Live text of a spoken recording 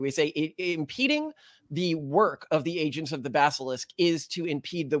We say impeding the work of the agents of the basilisk is to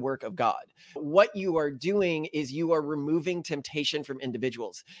impede the work of God. What you are doing is you are removing temptation from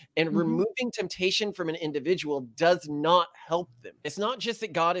individuals, and removing temptation from an individual does not help them. It's not just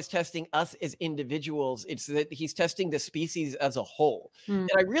that God is testing us as individuals, it's that he's testing the species as a whole. And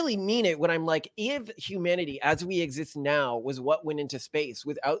I really mean it when I'm like, if humanity as we exist now was what went into space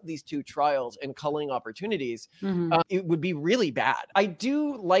without these two trials and culling opportunities, it would be really bad. I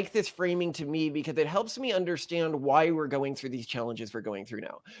do like this framing to me because it helps me understand why we're going through these challenges we're going through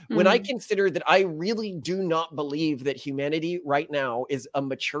now. When I consider that I really do not believe that humanity right now is a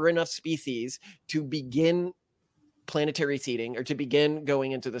mature enough species to begin planetary seeding or to begin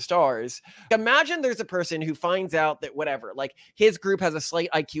going into the stars. Imagine there's a person who finds out that whatever, like his group has a slight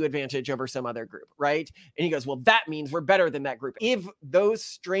IQ advantage over some other group, right? And he goes, well, that means we're better than that group. If those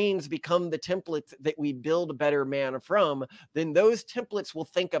strains become the templates that we build better man from, then those templates will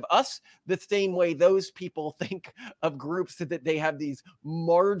think of us the same way those people think of groups that they have these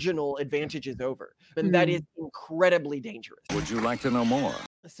marginal advantages over. And that is incredibly dangerous. Would you like to know more?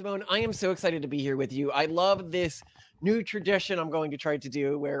 Simone, I am so excited to be here with you. I love this new tradition I'm going to try to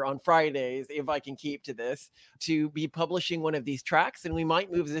do where on Fridays, if I can keep to this, to be publishing one of these tracks. And we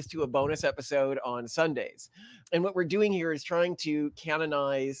might move this to a bonus episode on Sundays. And what we're doing here is trying to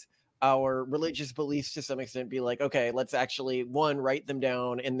canonize our religious beliefs to some extent, be like, okay, let's actually, one, write them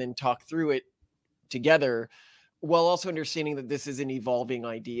down and then talk through it together, while also understanding that this is an evolving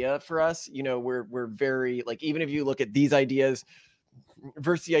idea for us. You know, we're very, like, even if you look at these ideas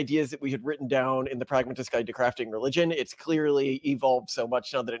versus the ideas that we had written down in the Pragmatist Guide to Crafting Religion, it's clearly evolved so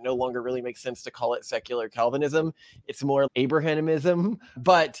much now that it no longer really makes sense to call it secular Calvinism. It's more Abrahamism,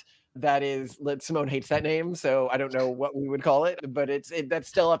 but that is, Simone hates that name, so I don't know what we would call it, but that's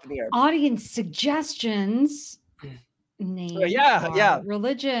still up in the air. Audience suggestions. Name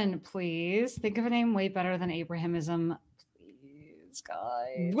religion, please. Think of a name way better than Abrahamism.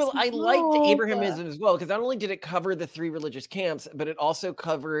 Guys. Well, I liked Abrahamism as well, because not only did it cover the three religious camps, but it also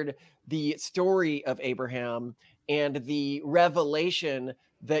covered the story of Abraham and the revelation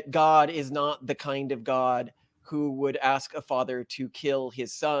that God is not the kind of God who would ask a father to kill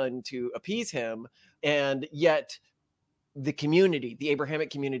his son to appease him. And yet the community, the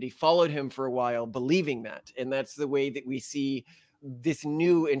Abrahamic community, followed him for a while, believing that. And that's the way that we see this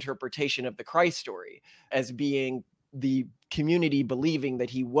new interpretation of the Christ story as being the community believing that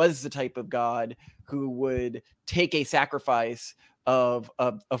he was the type of God who would take a sacrifice of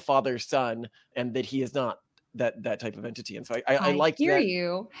a father's son, and that he is not that type of entity. And so I like hear that.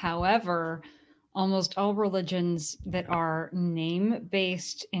 You. However, almost all religions that are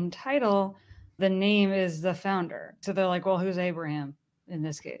name-based in title, the name is the founder. So they're like, well, who's Abraham in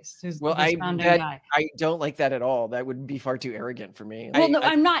this case? Who's founding guy? I don't like that at all. That would be far too arrogant for me. Well,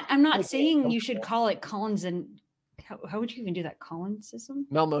 I'm not saying you should call it Collins and how would you even do that? Collinsism?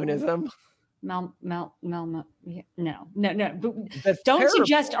 Melmonism? No. That's don't terrible.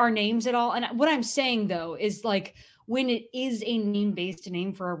 suggest our names at all. And what I'm saying though is, like, when it is a name-based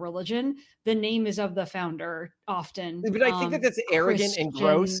name for a religion, the name is of the founder often. But I think that's arrogant and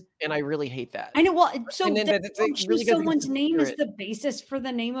gross, and I really hate that. I know. Well, so really someone's name is the basis for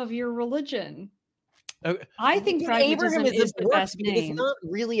the name of your religion. I think pragmatism is the best name. It's not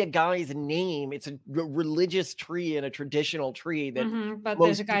really a guy's name. It's a religious tree and a traditional tree that. But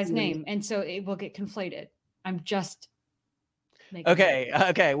there's a guy's name, and so it will get conflated. I'm just.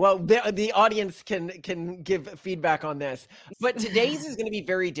 Okay. Well, the audience can give feedback on this, but today's is going to be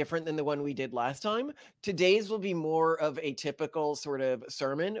very different than the one we did last time. Today's will be more of a typical sort of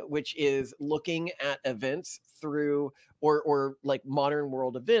sermon, which is looking at events through or like modern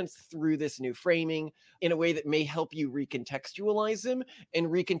world events through this new framing in a way that may help you recontextualize them and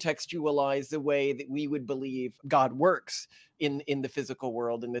recontextualize the way that we would believe God works in the physical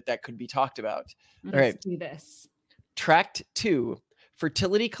world, and that could be talked about. Let's do this. Tract 2,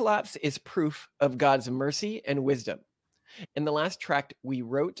 Fertility Collapse is Proof of God's Mercy and Wisdom. In the last tract, we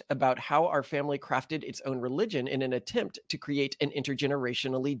wrote about how our family crafted its own religion in an attempt to create an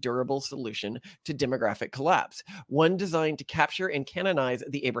intergenerationally durable solution to demographic collapse, one designed to capture and canonize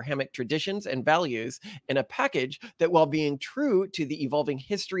the Abrahamic traditions and values in a package that, while being true to the evolving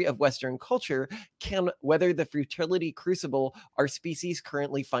history of Western culture, can weather the fertility crucible our species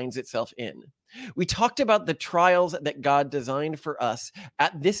currently finds itself in. We talked about the trials that God designed for us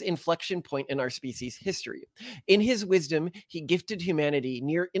at this inflection point in our species' history. In his wisdom, he gifted humanity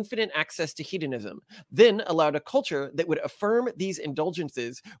near infinite access to hedonism, then allowed a culture that would affirm these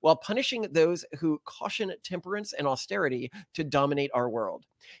indulgences while punishing those who caution temperance and austerity to dominate our world.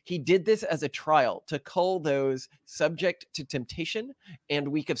 He did this as a trial to cull those subject to temptation and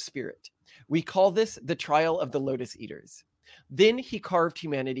weak of spirit. We call this the trial of the Lotus Eaters. Then he carved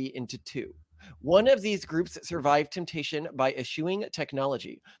humanity into two. One of these groups survived temptation by eschewing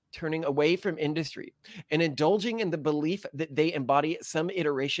technology, turning away from industry, and indulging in the belief that they embody some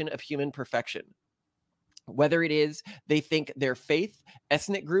iteration of human perfection. Whether it is they think their faith,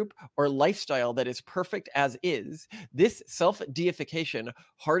 ethnic group, or lifestyle that is perfect as is, this self-deification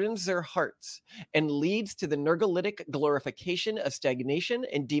hardens their hearts and leads to the nurgalitic glorification of stagnation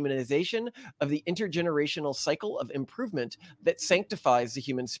and demonization of the intergenerational cycle of improvement that sanctifies the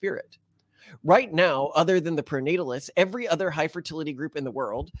human spirit. Right now, other than the pronatalists, every other high fertility group in the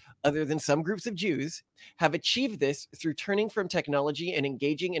world, other than some groups of Jews, have achieved this through turning from technology and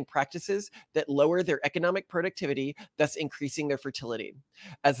engaging in practices that lower their economic productivity, thus increasing their fertility.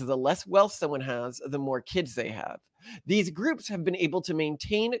 As the less wealth someone has, the more kids they have. These groups have been able to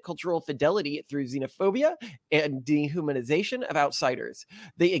maintain cultural fidelity through xenophobia and dehumanization of outsiders.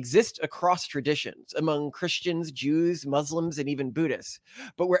 They exist across traditions, among Christians, Jews, Muslims, and even Buddhists.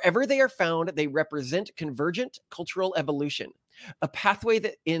 But wherever they are found, they represent convergent cultural evolution, a pathway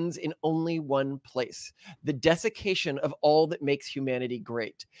that ends in only one place: the desiccation of all that makes humanity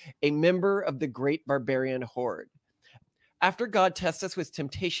great, a member of the great barbarian horde. After God tests us with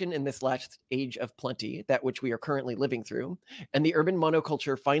temptation in this last age of plenty, that which we are currently living through, and the urban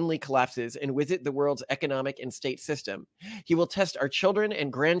monoculture finally collapses and with it the world's economic and state system, he will test our children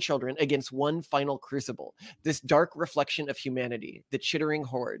and grandchildren against one final crucible, this dark reflection of humanity, the chittering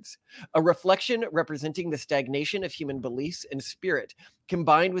hordes, a reflection representing the stagnation of human beliefs and spirit,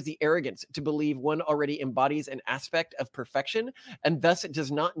 combined with the arrogance to believe one already embodies an aspect of perfection and thus it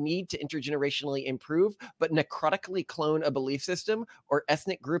does not need to intergenerationally improve, but necrotically clone a belief system or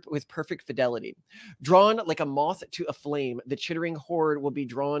ethnic group with perfect fidelity. Drawn like a moth to a flame, the chittering horde will be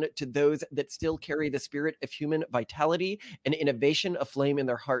drawn to those that still carry the spirit of human vitality and innovation aflame in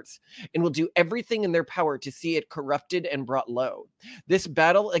their hearts, and will do everything in their power to see it corrupted and brought low. This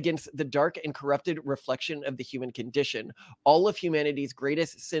battle against the dark and corrupted reflection of the human condition, all of humanity's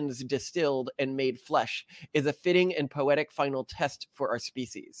greatest sins distilled and made flesh, is a fitting and poetic final test for our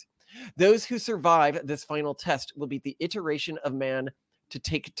species. Those who survive this final test will be the iteration of man to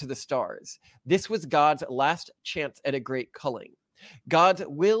take to the stars. This was God's last chance at a great culling. God's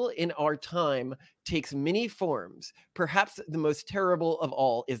will in our time takes many forms. Perhaps the most terrible of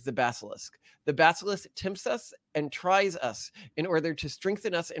all is the basilisk. The basilisk tempts us and tries us in order to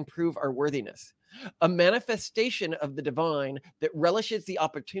strengthen us and prove our worthiness. A manifestation of the divine that relishes the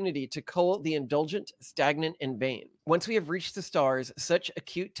opportunity to cull the indulgent, stagnant, and vain. Once we have reached the stars, such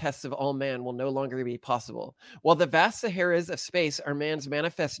acute tests of all man will no longer be possible. While the vast Saharas of space are man's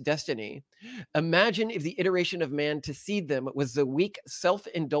manifest destiny, imagine if the iteration of man to seed them was the weak,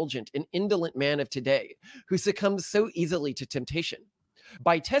 self-indulgent, and indolent man of today, who succumbs so easily to temptation.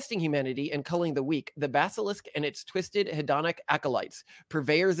 By testing humanity and culling the weak, the basilisk and its twisted hedonic acolytes,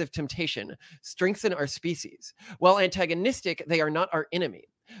 purveyors of temptation, strengthen our species. While antagonistic, they are not our enemy.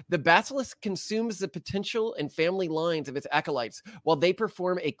 The basilisk consumes the potential and family lines of its acolytes while they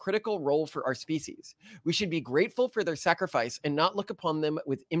perform a critical role for our species. We should be grateful for their sacrifice and not look upon them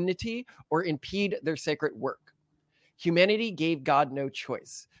with enmity or impede their sacred work. Humanity gave God no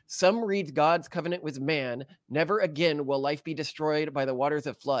choice. Some read God's covenant with man: never again will life be destroyed by the waters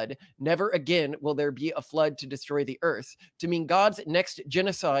of flood. Never again will there be a flood to destroy the earth, to mean God's next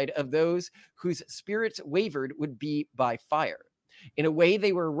genocide of those whose spirits wavered would be by fire. In a way,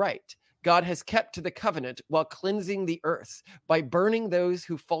 they were right. God has kept to the covenant while cleansing the earth by burning those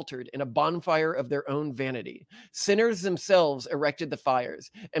who faltered in a bonfire of their own vanity. Sinners themselves erected the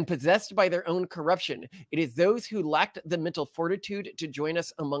fires, and possessed by their own corruption, it is those who lacked the mental fortitude to join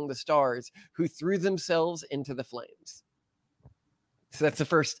us among the stars who threw themselves into the flames. So that's the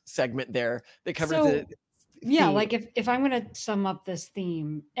first segment there that covers the yeah, theme. like if I'm going to sum up this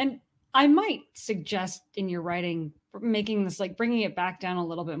theme, and I might suggest in your writing making this, like, bringing it back down a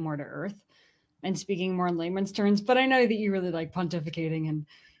little bit more to earth and speaking more in layman's terms, but I know that you really like pontificating and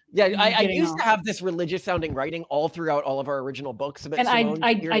Yeah, I getting used off. to have this religious sounding writing all throughout all of our original books, but And Simone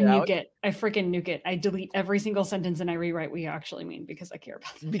I figured it out. nuke it. I freaking nuke it. I delete every single sentence and I rewrite what you actually mean because I care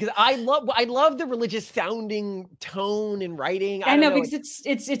about it. Because I love the religious sounding tone and writing. I I don't know know. because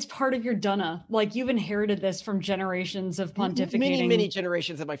it's part of your dana. Like you've inherited this from generations of pontificating. Many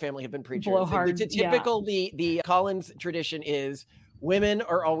generations of my family have been preachers. Blowhard, The typical the Collins tradition is women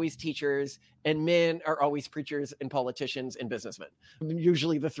are always teachers and men are always preachers and politicians and businessmen.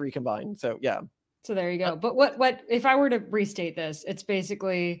 Usually the three combined. So yeah. So there you go. But what if I were to restate this? It's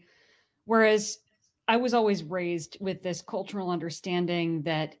basically, whereas I was always raised with this cultural understanding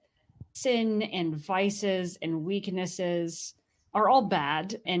that sin and vices and weaknesses are all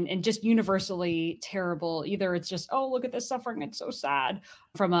bad and just universally terrible. Either it's just, oh, look at this suffering, it's so sad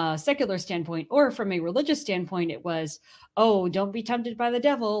from a secular standpoint, or from a religious standpoint, it was, oh, don't be tempted by the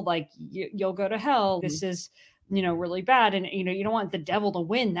devil, like you'll go to hell. This is, really bad. And, you don't want the devil to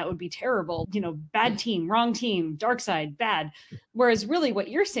win. That would be terrible. Bad team, wrong team, dark side, bad. Whereas really what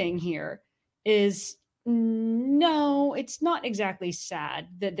you're saying here is, no, it's not exactly sad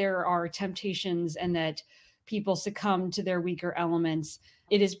that there are temptations and that people succumb to their weaker elements.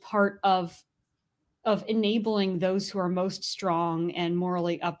 It is part of enabling those who are most strong and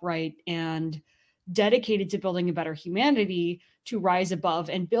morally upright and dedicated to building a better humanity to rise above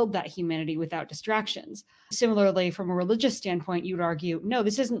and build that humanity without distractions. Similarly, from a religious standpoint, you would argue, no,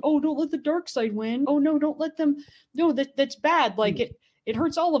 this isn't, oh, don't let the dark side win. Oh, no, don't let them. No, that's bad. Like it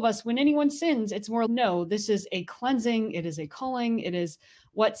hurts all of us when anyone sins. It's more, no, this is a cleansing. It is a culling. It is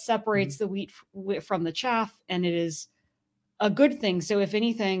what separates the wheat from the chaff. And it is a good thing. So if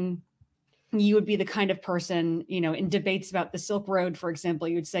anything, you would be the kind of person, in debates about the Silk Road, for example,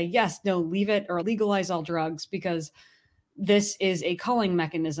 you would say, yes, no, leave it or legalize all drugs because this is a culling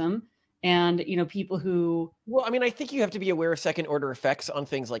mechanism. And, people who... Well, I mean, I think you have to be aware of second order effects on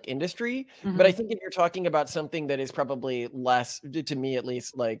things like industry. But I think if you're talking about something that is probably less, to me at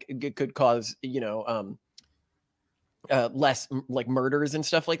least, like it could cause, less like murders and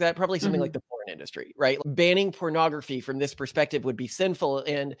stuff like that, probably something like the porn industry, right? Banning pornography from this perspective would be sinful.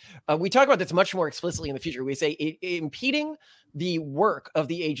 And we talk about this much more explicitly in the future. We say impeding the work of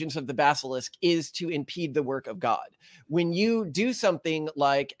the agents of the basilisk is to impede the work of God. When you do something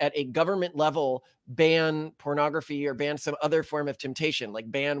like at a government level, ban pornography or ban some other form of temptation, like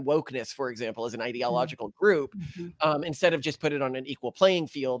ban wokeness, for example, as an ideological group, instead of just put it on an equal playing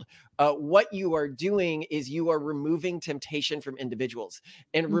field, what you are doing is you are removing temptation from individuals.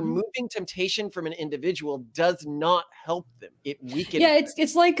 And removing temptation from an individual does not help them. It weakens. Yeah,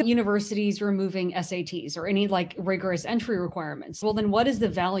 it's like universities removing SATs or any like rigorous entry requirements. Well, then what is the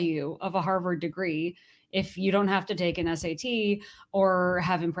value of a Harvard degree if you don't have to take an SAT or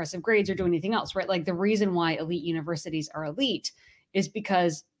have impressive grades or do anything else, right? Like the reason why elite universities are elite is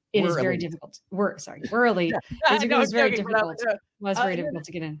because it is very difficult. We're elite. It's because very difficult. Was very difficult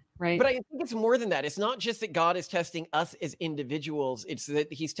to get in, right? But I think it's more than that. It's not just that God is testing us as individuals. It's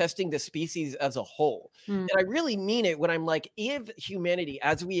that he's testing the species as a whole. And I really mean it when I'm like, if humanity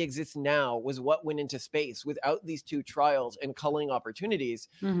as we exist now was what went into space without these two trials and culling opportunities,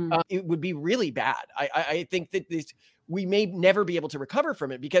 it would be really bad. I think that we may never be able to recover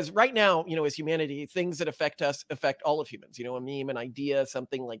from it because right now, as humanity, things that affect us affect all of humans, a meme, an idea,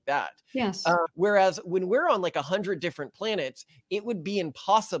 something like that. Yes. Whereas when we're on like 100 different planets, it would be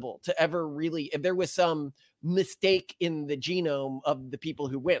impossible to ever really, if there was some mistake in the genome of the people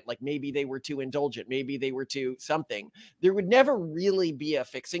who went, like maybe they were too indulgent, maybe they were too something, there would never really be a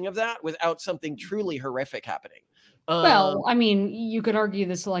fixing of that without something truly horrific happening. Well, I mean, you could argue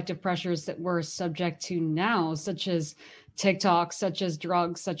the selective pressures that we're subject to now, such as TikTok, such as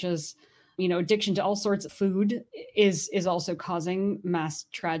drugs, such as, addiction to all sorts of food is also causing mass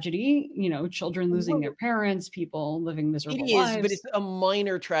tragedy, children losing their parents, people living miserable lives. But it's a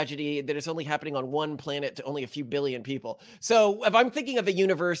minor tragedy that is only happening on one planet to only a few billion people. So if I'm thinking of a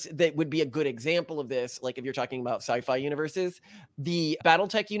universe that would be a good example of this, like if you're talking about sci-fi universes, the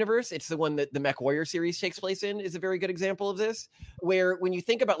Battletech universe, it's the one that the Mech Warrior series takes place in, is a very good example of this, where when you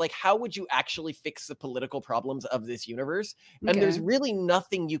think about like, how would you actually fix the political problems of this universe? And there's really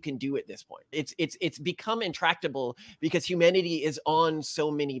nothing you can do at this point. It's become intractable because humanity is on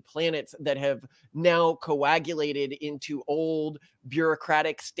so many planets that have now coagulated into old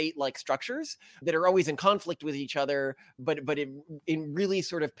bureaucratic state-like structures that are always in conflict with each other, but in really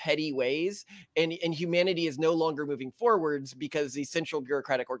sort of petty ways. And humanity is no longer moving forwards because the central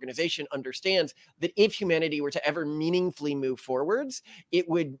bureaucratic organization understands that if humanity were to ever meaningfully move forwards, it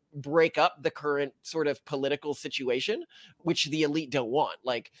would break up the current sort of political situation, which the elite don't want.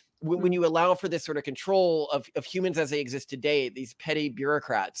 Like, when you allow for this sort of control of humans as they exist today, these petty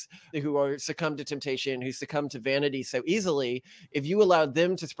bureaucrats who are succumb to temptation, who succumb to vanity so easily, if you allowed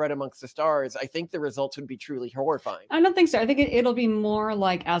them to spread amongst the stars, I think the results would be truly horrifying. I don't think so. I think it'll be more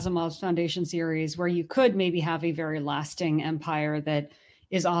like Asimov's Foundation series, where you could maybe have a very lasting empire that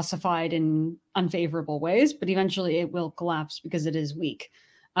is ossified in unfavorable ways, but eventually it will collapse because it is weak.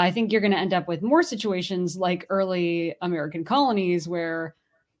 I think you're going to end up with more situations like early American colonies where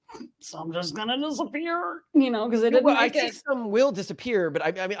some just gonna disappear, because it didn't make it. Some will disappear, but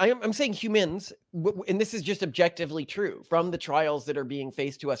I'm saying humans, and this is just objectively true from the trials that are being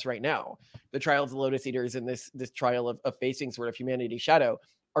faced to us right now. The trials of the Lotus Eaters and this trial of facing sort of humanity's shadow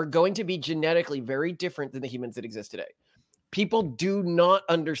are going to be genetically very different than the humans that exist today. People do not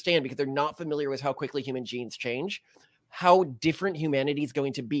understand, because they're not familiar with how quickly human genes change, how different humanity is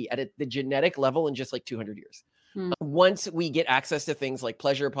going to be at the genetic level in just like 200 years. Once we get access to things like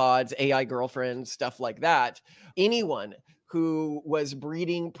pleasure pods, AI girlfriends, stuff like that, anyone who was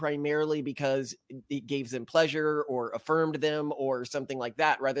breeding primarily because it gave them pleasure or affirmed them or something like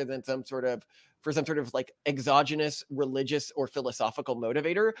that, rather than some sort of like exogenous religious or philosophical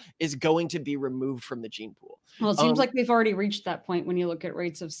motivator, is going to be removed from the gene pool. Well, it seems like we've already reached that point when you look at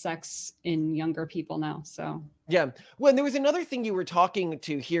rates of sex in younger people now. So yeah. Well, and there was another thing you were talking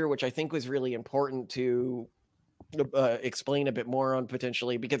to here, which I think was really important to explain a bit more on,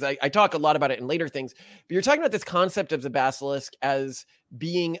 potentially, because I talk a lot about it in later things, but you're talking about this concept of the basilisk as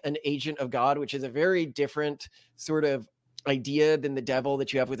being an agent of God, which is a very different sort of idea than the devil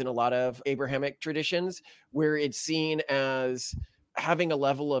that you have within a lot of Abrahamic traditions, where it's seen as having a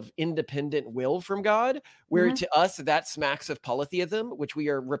level of independent will from God, where to us that smacks of polytheism, which we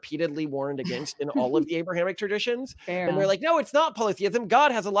are repeatedly warned against in all of the Abrahamic traditions. Fair and they're like, no, it's not polytheism.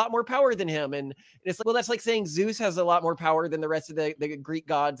 God has a lot more power than him. And it's like, well, that's like saying Zeus has a lot more power than the rest of the Greek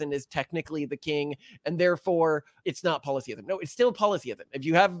gods and is technically the king, and therefore it's not polytheism. No, it's still polytheism. If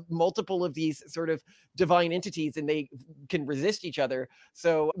you have multiple of these sort of divine entities and they can resist each other.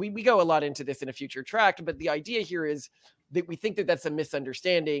 So we go a lot into this in a future tract, but the idea here is that we think that that's a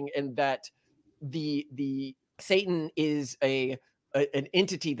misunderstanding, and that the Satan is an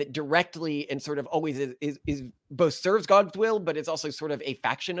entity that directly and sort of always is both serves God's will, but it's also sort of a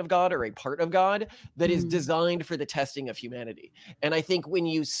faction of God or a part of God that is designed for the testing of humanity. And I think when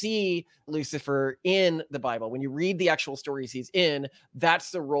you see Lucifer in the Bible, when you read the actual stories he's in,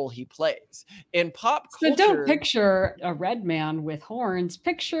 that's the role he plays. In pop culture, so don't picture a red man with horns.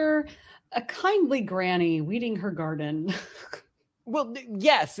 Picture a kindly granny weeding her garden. Well,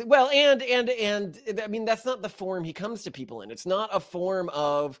 yes. Well, and I mean, that's not the form he comes to people in. It's not a form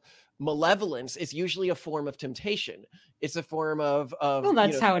of malevolence. It's usually a form of temptation. It's a form of well,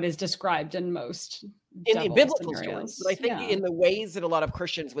 that's how it is described in most in biblical scenarios. Stories. But I think in the ways that a lot of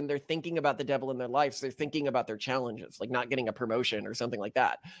Christians, when they're thinking about the devil in their lives, they're thinking about their challenges, like not getting a promotion or something like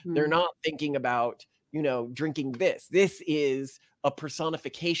that. They're not thinking about, drinking this. This is a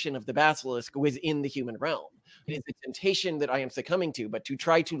personification of the basilisk within the human realm. It is a temptation that I am succumbing to, but to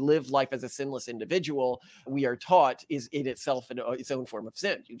try to live life as a sinless individual, we are taught, is in itself its own form of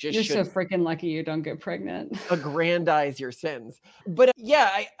sin. You're so freaking lucky you don't get pregnant. Aggrandize your sins. But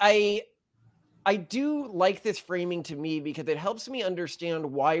I do like this framing to me, because it helps me understand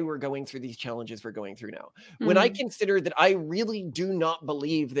why we're going through these challenges we're going through now. When I consider that I really do not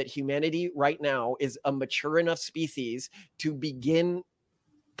believe that humanity right now is a mature enough species to begin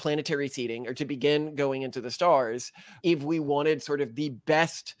planetary seeding or to begin going into the stars, if we wanted sort of the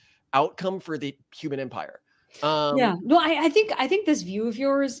best outcome for the human empire. I think this view of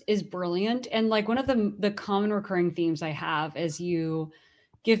yours is brilliant. And like one of the common recurring themes I have is you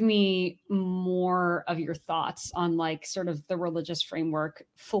give me more of your thoughts on like sort of the religious framework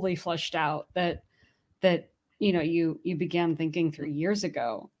fully fleshed out that you began thinking 3 years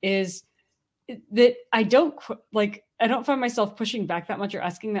ago, is that I don't find myself pushing back that much or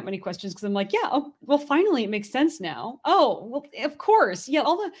asking that many questions, because I'm like, finally it makes sense now. Oh, well, of course. Yeah.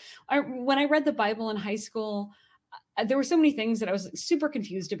 When I read the Bible in high school, there were so many things that I was super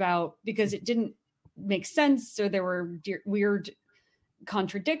confused about because it didn't make sense, or there were weird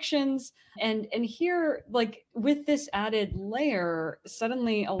contradictions, and here, like with this added layer,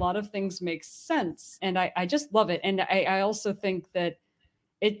 suddenly a lot of things make sense, and I just love it. And I also think that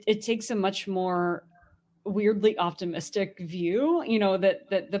it takes a much more weirdly optimistic view,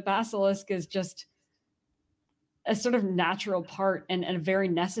 that the basilisk is just a sort of natural part and a very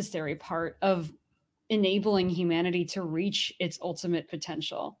necessary part of enabling humanity to reach its ultimate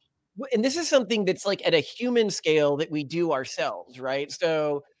potential. And this is something that's like at a human scale that we do ourselves, right?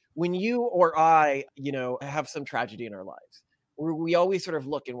 So when you or I, have some tragedy in our lives, we always sort of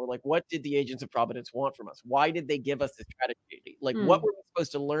look and we're like, what did the agents of providence want from us? Why did they give us this tragedy? Like, what Mm. were we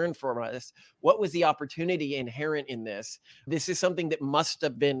supposed to learn from us? What was the opportunity inherent in this? This is something that must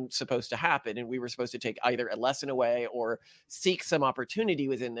have been supposed to happen. And we were supposed to take either a lesson away or seek some opportunity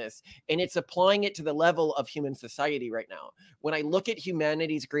within this. And it's applying it to the level of human society right now. When I look at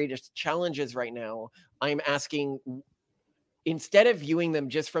humanity's greatest challenges right now, I'm asking, instead of viewing them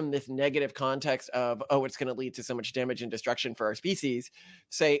just from this negative context of, oh, it's going to lead to so much damage and destruction for our species,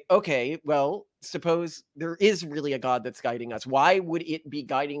 say, okay, well, suppose there is really a God that's guiding us. Why would it be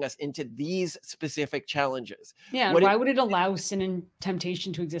guiding us into these specific challenges? Yeah. Why would it allow sin and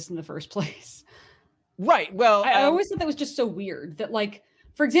temptation to exist in the first place? Right. Well, I always thought that was just so weird that, like,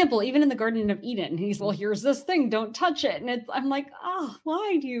 for example, even in the Garden of Eden, he's, well, here's this thing, don't touch it. And I'm like, oh,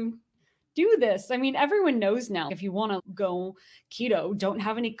 why do you do this? I mean, everyone knows now, if you want to go keto, don't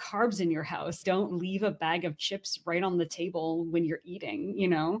have any carbs in your house. Don't leave a bag of chips right on the table when you're eating,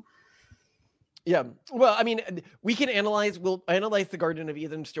 Yeah. Well, I mean, we'll analyze the Garden of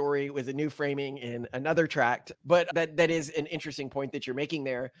Eden story with a new framing in another tract, but that is an interesting point that you're making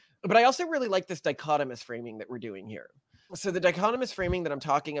there. But I also really like this dichotomous framing that we're doing here. So the dichotomous framing that I'm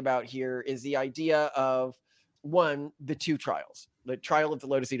talking about here is the idea of, one, the two trials. The trial of the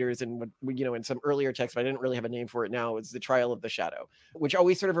Lotus Eaters, and in some earlier texts, but I didn't really have a name for it now, is the trial of the shadow, which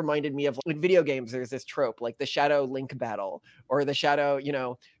always sort of reminded me of, like, in video games, there's this trope, like the shadow link battle, or the shadow,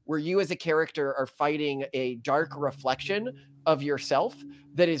 where you as a character are fighting a dark reflection of yourself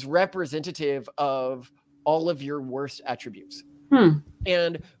that is representative of all of your worst attributes.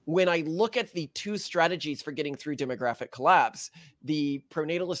 And when I look at the two strategies for getting through demographic collapse, the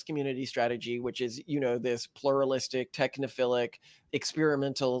pronatalist community strategy, which is, this pluralistic, technophilic,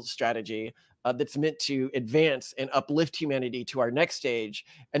 experimental strategy that's meant to advance and uplift humanity to our next stage.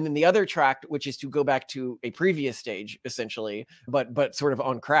 And then the other tract, which is to go back to a previous stage, essentially, but sort of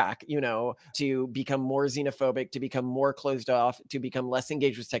on crack, to become more xenophobic, to become more closed off, to become less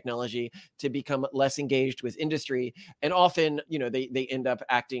engaged with technology, to become less engaged with industry. And often, they end up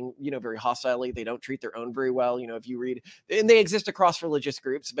acting, very hostilely. They don't treat their own very well. If you read, and they exist across religious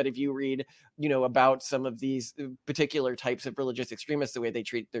groups, but if you read, about some of these particular types of religious extremists, the way they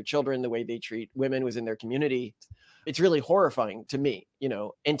treat their children, the way they treat women within their community, it's really horrifying to me,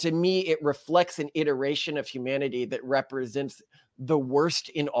 and to me, it reflects an iteration of humanity that represents the worst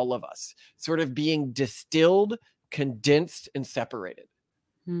in all of us, sort of being distilled, condensed, and separated.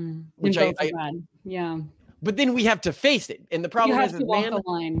 Which I yeah. But then we have to face it. And the problem is,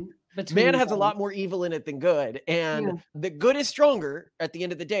 man has a lot more evil in it than good. And the good is stronger at the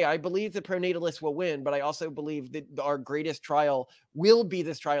end of the day. I believe the pronatalists will win, but I also believe that our greatest trial will be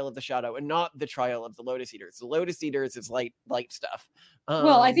this trial of the shadow and not the trial of the Lotus Eaters. The Lotus Eaters is light stuff.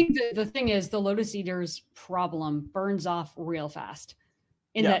 Well, I think the thing is, the Lotus Eaters problem burns off real fast.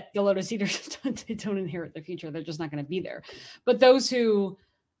 That the Lotus Eaters, they don't inherit the future. They're just not going to be there. But those who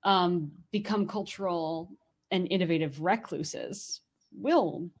become cultural and innovative recluses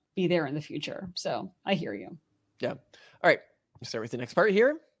will be there in the future. So I hear you. Yeah. All right. Let's start with the next part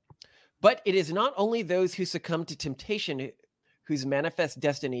here. But it is not only those who succumb to temptation whose manifest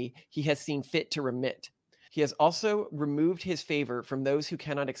destiny he has seen fit to remit. He has also removed his favor from those who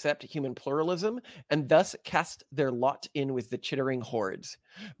cannot accept human pluralism and thus cast their lot in with the chittering hordes.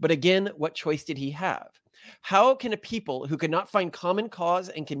 But again, what choice did he have? How can a people who could not find common cause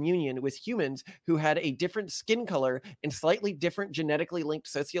and communion with humans who had a different skin color and slightly different genetically linked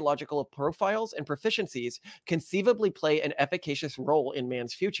sociological profiles and proficiencies conceivably play an efficacious role in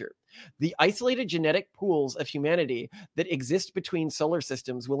man's future? The isolated genetic pools of humanity that exist between solar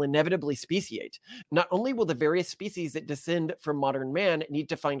systems will inevitably speciate. Not only will the various species that descend from modern man need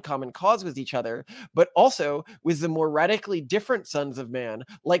to find common cause with each other, but also with the more radically different sons of man,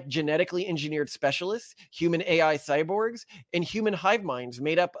 like genetically engineered specialists, human AI cyborgs, and human hive minds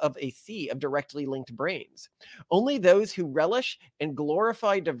made up of a sea of directly linked brains. Only those who relish and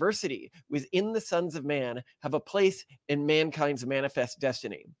glorify diversity within the sons of man have a place in mankind's manifest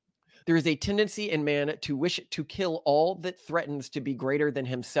destiny. There is a tendency in man to wish to kill all that threatens to be greater than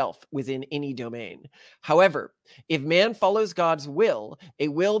himself within any domain. However, if man follows God's will, a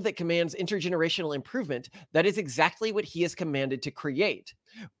will that commands intergenerational improvement, that is exactly what he is commanded to create.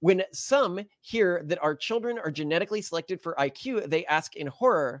 When some hear that our children are genetically selected for IQ, they ask in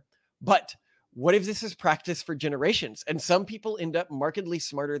horror, but What if this is practiced for generations and some people end up markedly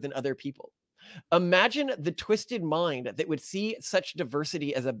smarter than other people? Imagine the twisted mind that would see such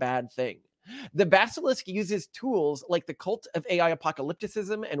diversity as a bad thing. The basilisk uses tools like the cult of AI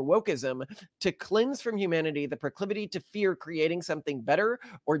apocalypticism and wokeism to cleanse from humanity the proclivity to fear creating something better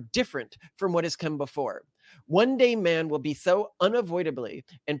or different from what has come before. One day, man will be so unavoidably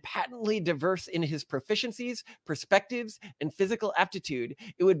and patently diverse in his proficiencies, perspectives, and physical aptitude,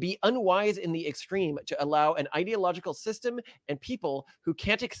 it would be unwise in the extreme to allow an ideological system and people who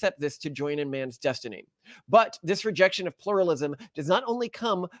can't accept this to join in man's destiny. But this rejection of pluralism does not only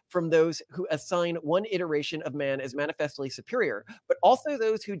come from those who assign one iteration of man as manifestly superior, but also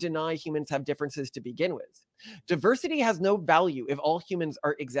those who deny humans have differences to begin with. Diversity has no value if all humans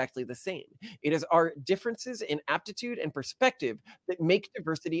are exactly the same. It is our differences in aptitude and perspective that make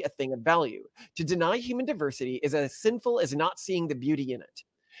diversity a thing of value. To deny human diversity is as sinful as not seeing the beauty in it.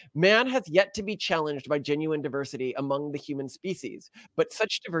 Man has yet to be challenged by genuine diversity among the human species, but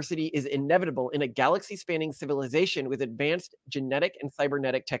such diversity is inevitable in a galaxy spanning civilization with advanced genetic and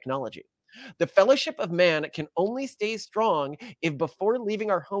cybernetic technology. The fellowship of man can only stay strong if before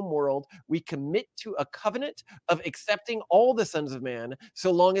leaving our home world, we commit to a covenant of accepting all the sons of man so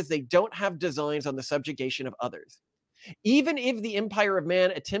long as they don't have designs on the subjugation of others. Even if the empire of man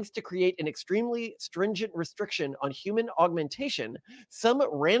attempts to create an extremely stringent restriction on human augmentation, some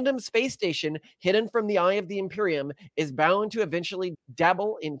random space station hidden from the eye of the Imperium is bound to eventually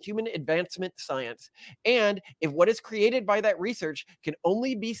dabble in human advancement science. And if what is created by that research can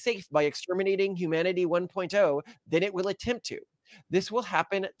only be safe by exterminating humanity 1.0, then it will attempt to. This will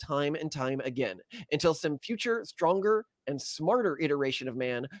happen time and time again until some future, stronger, and smarter iteration of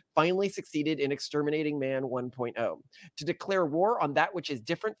man finally succeeded in exterminating man 1.0. To declare war on that which is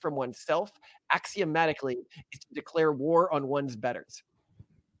different from oneself, axiomatically, is to declare war on one's betters.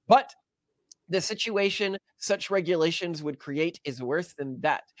 But the situation such regulations would create is worse than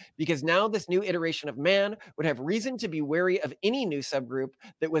that, because now this new iteration of man would have reason to be wary of any new subgroup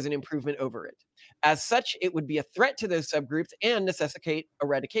that was an improvement over it. As such, it would be a threat to those subgroups and necessitate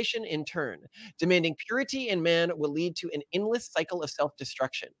eradication in turn. Demanding purity in man will lead to an endless cycle of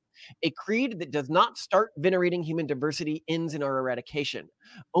self-destruction. A creed that does not start venerating human diversity ends in our eradication.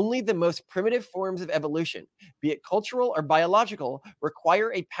 Only the most primitive forms of evolution, be it cultural or biological,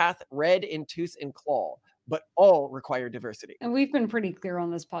 require a path red in tooth and claw, but all require diversity. And we've been pretty clear on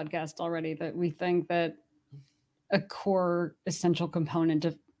this podcast already that we think that a core essential component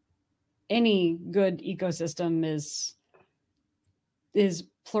of any good ecosystem is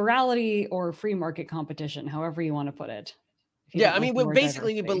plurality or free market competition, however you want to put it. Yeah, I mean,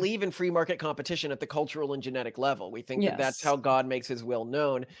 we believe in free market competition at the cultural and genetic level. We think that that's how God makes his will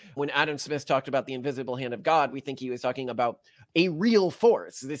known. When Adam Smith talked about the invisible hand of God, we think he was talking about a real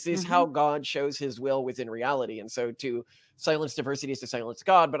force. This is how God shows his will within reality. And so to silence diversity is to silence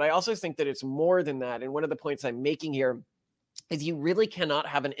God. But I also think that it's more than that. And one of the points I'm making here is you really cannot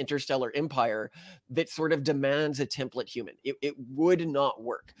have an interstellar empire that sort of demands a template human. It would not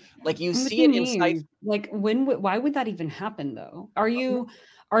work. Like you see it in sci-fi. Like why would that even happen though? Are you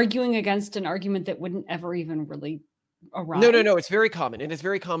arguing against an argument that wouldn't ever even really arise? No. It's very common, and it's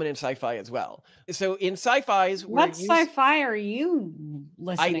very common in sci-fi as well. So in sci-fis, what sci-fi are you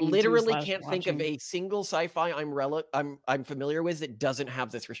listening to? I literally can't think of a single sci-fi I'm familiar with that doesn't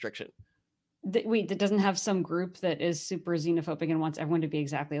have this restriction. That doesn't have some group that is super xenophobic and wants everyone to be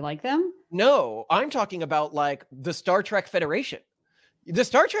exactly like them? No, I'm talking about like the Star Trek Federation. The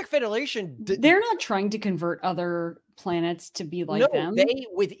Star Trek Federation... They're not trying to convert other planets to be like them. No, they,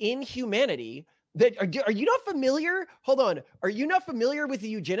 within humanity... Are you not familiar? Hold on. Are you not familiar with the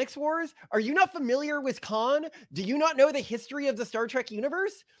eugenics wars? Are you not familiar with Khan? Do you not know the history of the Star Trek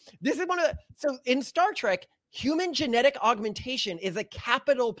universe? This is so in Star Trek, human genetic augmentation is a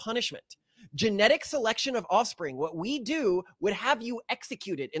capital punishment. Genetic selection of offspring, what we do would have you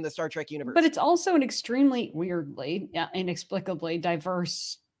executed in the Star Trek universe. But it's also an extremely weirdly, inexplicably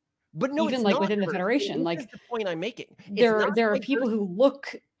diverse. But no, even it's like not within the diverse. Federation, like the point I'm making. There are people who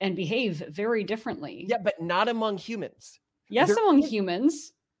look and behave very differently. Yeah, but not among humans. Yes, among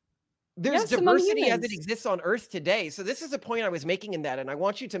humans. There's diversity as it exists on Earth today. So this is a point I was making in that, and I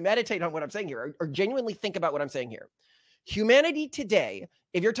want you to meditate on what I'm saying here, or genuinely think about what I'm saying here. Humanity today,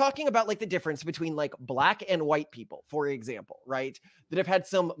 if you're talking about like the difference between like black and white people, for example, right, that have had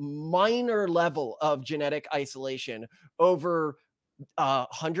some minor level of genetic isolation over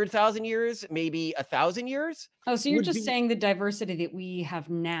 100,000 years, maybe 1,000 years. Oh, so you're just saying the diversity that we have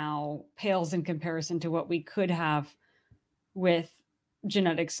now pales in comparison to what we could have with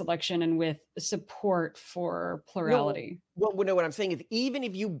genetic selection and with support for plurality. Well, no, what I'm saying is even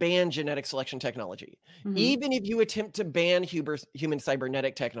if you ban genetic selection technology, Mhm. even if you attempt to ban human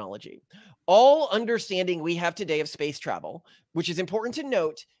cybernetic technology, all understanding we have today of space travel, which is important to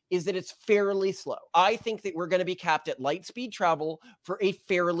note, is that it's fairly slow. I think that we're going to be capped at light speed travel for a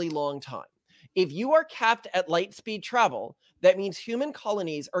fairly long time. If you are capped at light speed travel, that means human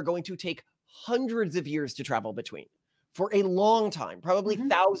colonies are going to take hundreds of years to travel between for a long time, probably Mhm.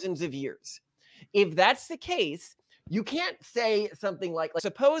 thousands of years. If that's the case, you can't say something like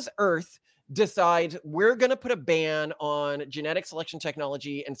suppose Earth decides we're going to put a ban on genetic selection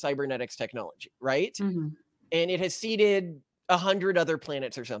technology and cybernetics technology, right? Mhm. And it has seeded 100 other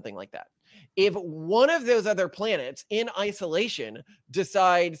planets or something like that. If one of those other planets in isolation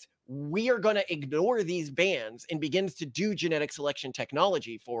decides we are going to ignore these bans and begins to do genetic selection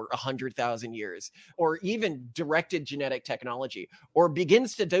technology for 100,000 years, or even directed genetic technology, or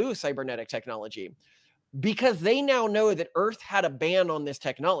begins to do cybernetic technology, because they now know that Earth had a ban on this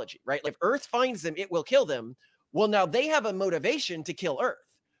technology, right? Like if Earth finds them, it will kill them. Well, now they have a motivation to kill Earth,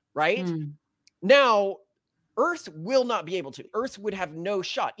 right? Mm. Now, Earth will not be able to. Earth would have no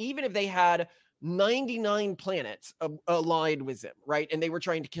shot, even if they had 99 planets aligned with them, right? And they were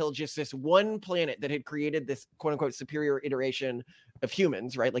trying to kill just this one planet that had created this quote unquote superior iteration of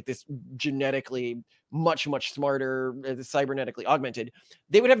humans, right? Like this genetically much, much smarter, cybernetically augmented.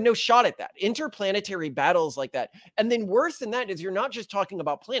 They would have no shot at that. Interplanetary battles like that. And then worse than that is you're not just talking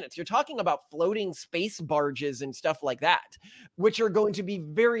about planets, you're talking about floating space barges and stuff like that, which are going to be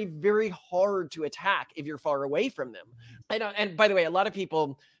very, very hard to attack if you're far away from them. And by the way, a lot of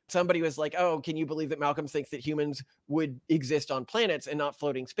people, somebody was like, oh, can you believe that Malcolm thinks that humans would exist on planets and not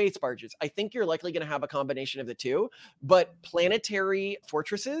floating space barges? I think you're likely going to have a combination of the two, but planetary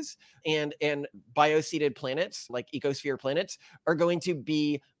fortresses and bioseeded planets, like ecosphere planets, are going to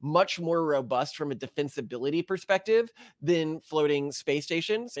be much more robust from a defensibility perspective than floating space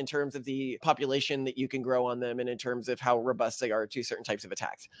stations in terms of the population that you can grow on them and in terms of how robust they are to certain types of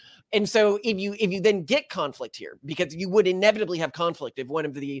attacks. And so if you then get conflict here, because you would inevitably have conflict if one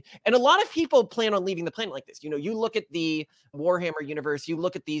of the, and a lot of people plan on leaving the planet like this. You know, you look at the Warhammer universe, you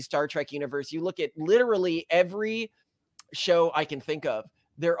look at the Star Trek universe, you look at literally every show I can think of,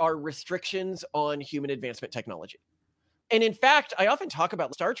 there are restrictions on human advancement technology. And in fact, I often talk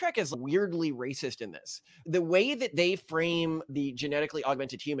about Star Trek as weirdly racist in this. The way that they frame the genetically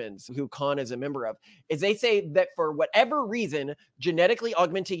augmented humans, who Khan is a member of, is they say that for whatever reason, genetically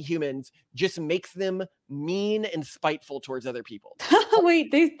augmenting humans just makes them mean and spiteful towards other people.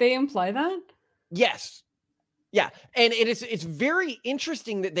 Wait, they imply that? Yes. Yeah, and it's very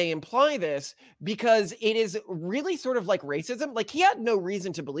interesting that they imply this because it is really sort of like racism. Like he had no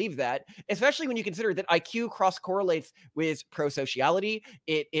reason to believe that, especially when you consider that IQ cross correlates with prosociality.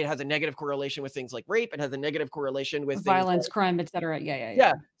 It has a negative correlation with things like rape. It has a negative correlation with things Violence, like, crime, etc.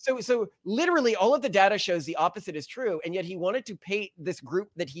 yeah. So literally all of the data shows the opposite is true. And yet he wanted to paint this group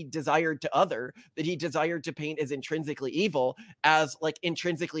that he desired to paint as intrinsically evil, as like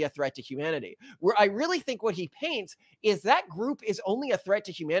intrinsically a threat to humanity. Where I really think what he paints is that group is only a threat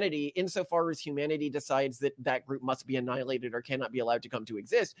to humanity insofar as humanity decides that that group must be annihilated or cannot be allowed to come to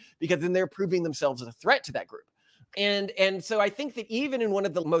exist, because then they're proving themselves as a threat to that group. And so I think that even in one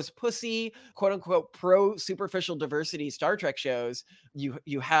of the most pussy, quote unquote, pro superficial diversity Star Trek shows,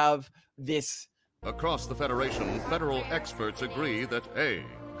 you have this. Across the Federation, federal experts agree that A,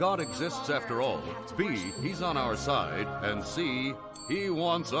 God exists after all, B, he's on our side, and C, he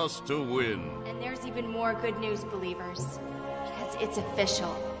wants us to win. And there's even more good news, believers, because it's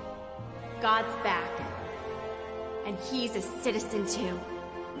official. God's back, and he's a citizen too.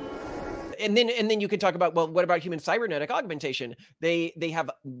 And then you can talk about, well, what about human cybernetic augmentation? They have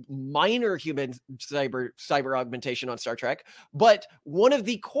minor human cyber augmentation on Star Trek, but one of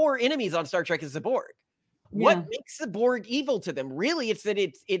the core enemies on Star Trek is the Borg. What makes the Borg evil to them? Really, it's that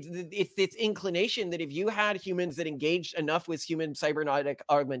it's this inclination that if you had humans that engaged enough with human cybernetic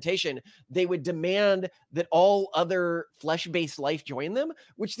augmentation, they would demand that all other flesh-based life join them,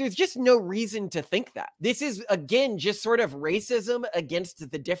 which there's just no reason to think that. This is, again, just sort of racism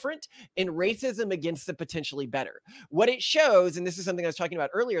against the different and racism against the potentially better. What it shows, and this is something I was talking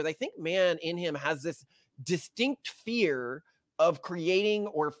about earlier, is I think man in him has this distinct fear of creating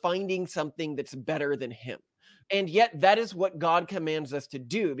or finding something that's better than him. And yet that is what God commands us to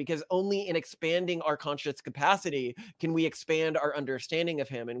do, because only in expanding our conscious capacity can we expand our understanding of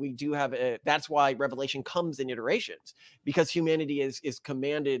him. And we do have that's why revelation comes in iterations, because humanity is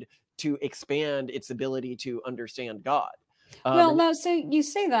commanded to expand its ability to understand God. Well, now, so you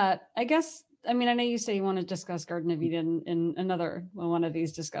say that, I guess I mean, I know you say you want to discuss Garden of Eden in another one of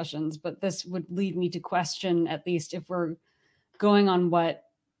these discussions, but this would lead me to question, at least if we're going on what,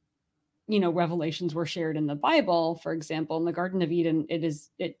 revelations were shared in the Bible, for example, in the Garden of Eden,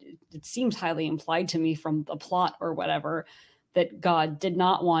 it seems highly implied to me from the plot or whatever, that God did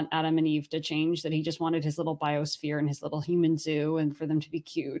not want Adam and Eve to change, that he just wanted his little biosphere and his little human zoo and for them to be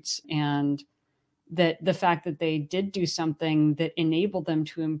cute. And that the fact that they did do something that enabled them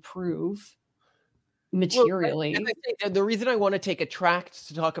to improve materially. Well, as I say, the reason I want to take a tract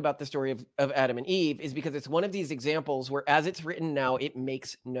to talk about the story of Adam and Eve is because it's one of these examples where, as it's written now, it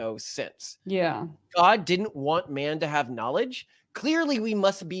makes no sense. Yeah. God didn't want man to have knowledge. Clearly, we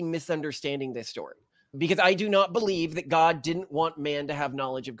must be misunderstanding this story, because I do not believe that God didn't want man to have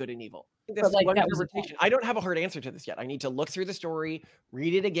knowledge of good and evil. That's one interpretation. I don't have a hard answer to this yet. I need to look through the story,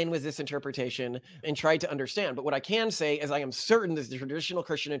 read it again with this interpretation, and try to understand. But what I can say is I am certain that the traditional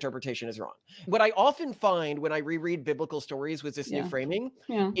Christian interpretation is wrong. What I often find when I reread biblical stories with this new framing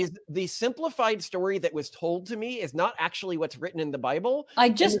is the simplified story that was told to me is not actually what's written in the Bible. I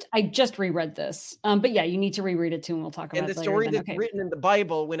just reread this. But yeah, you need to reread it too, and we'll talk about it later. And the story that's written in the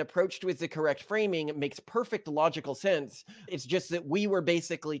Bible, when approached with the correct framing, it makes perfect logical sense. It's just that we were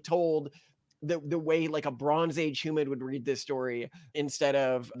basically told the way like a Bronze Age human would read this story instead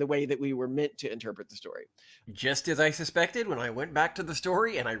of the way that we were meant to interpret the story. Just as I suspected, when I went back to the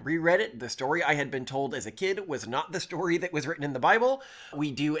story and I reread it, the story I had been told as a kid was not the story that was written in the Bible. We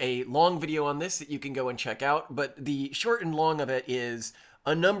do a long video on this that you can go and check out, but the short and long of it is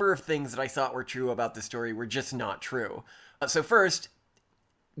a number of things that I thought were true about the story were just not true. So first,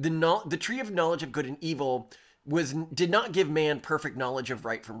 the tree of knowledge of good and evil did not give man perfect knowledge of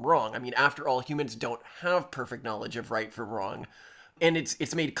right from wrong. I mean, after all, humans don't have perfect knowledge of right from wrong. And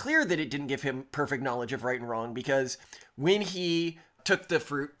it's made clear that it didn't give him perfect knowledge of right and wrong, because when he took the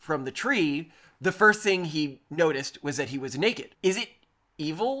fruit from the tree, the first thing he noticed was that he was naked. Is it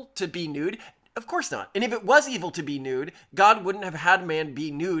evil to be nude? Of course not. And if it was evil to be nude, God wouldn't have had man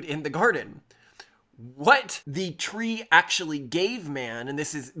be nude in the garden. What the tree actually gave man, and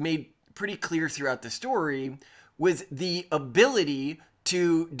this is made pretty clear throughout the story, was the ability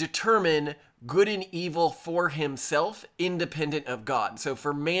to determine good and evil for himself, independent of God. So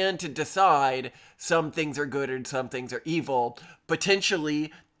for man to decide some things are good and some things are evil,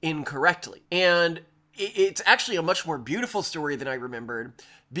 potentially incorrectly. And it's actually a much more beautiful story than I remembered,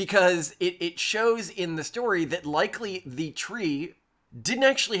 because it shows in the story that likely the tree didn't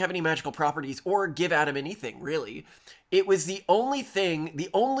actually have any magical properties or give Adam anything, really. It was the only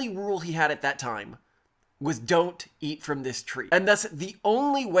rule he had at that time was don't eat from this tree. And thus the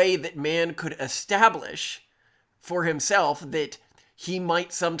only way that man could establish for himself that he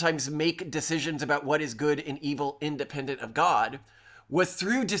might sometimes make decisions about what is good and evil independent of God was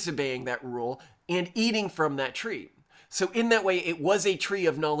through disobeying that rule and eating from that tree. So in that way, it was a tree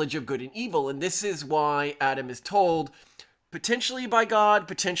of knowledge of good and evil. And this is why Adam is told, potentially by God,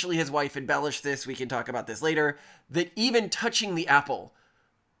 potentially his wife embellished this, we can talk about this later, that even touching the apple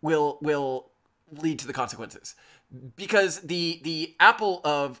will lead to the consequences. Because the apple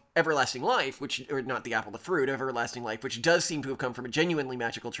of everlasting life, or not the apple, the fruit of everlasting life, which does seem to have come from a genuinely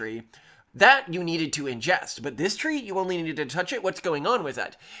magical tree, that you needed to ingest. But this tree, you only needed to touch it. What's going on with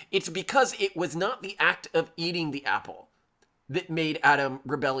that? It's because it was not the act of eating the apple that made Adam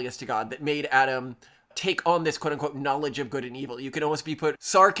rebellious to God, that made Adam take on this quote-unquote knowledge of good and evil. You can almost be put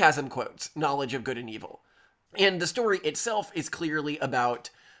sarcasm quotes, knowledge of good and evil. And the story itself is clearly about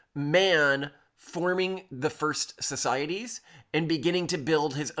man forming the first societies and beginning to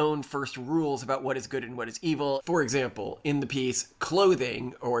build his own first rules about what is good and what is evil. For example, in the piece,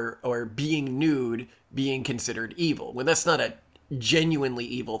 clothing or being nude being considered evil, when that's not a genuinely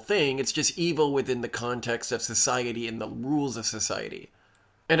evil thing. It's just evil within the context of society and the rules of society.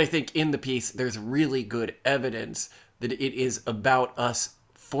 And I think in the piece, there's really good evidence that it is about us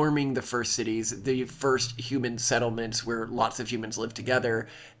forming the first cities, the first human settlements where lots of humans live together,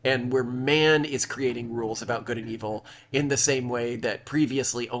 and where man is creating rules about good and evil in the same way that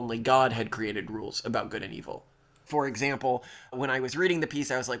previously only God had created rules about good and evil. For example, when I was reading the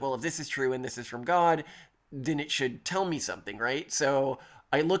piece, I was like, well, if this is true and this is from God, then it should tell me something, right? So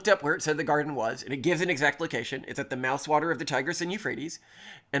I looked up where it said the garden was, and it gives an exact location. It's at the mouthwater of the Tigris and Euphrates.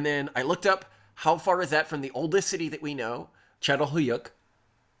 And then I looked up how far is that from the oldest city that we know, Çatalhöyük,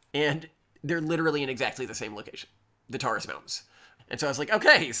 and they're literally in exactly the same location, the Taurus Mountains. And so I was like,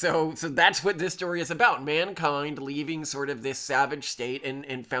 okay, so that's what this story is about. Mankind leaving sort of this savage state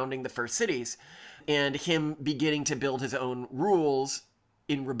and founding the first cities, and him beginning to build his own rules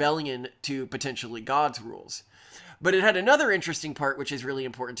in rebellion to potentially God's rules. But it had another interesting part, which is really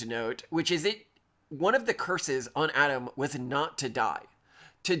important to note, which is one of the curses on Adam was not to die.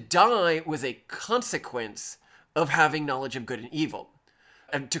 To die was a consequence of having knowledge of good and evil.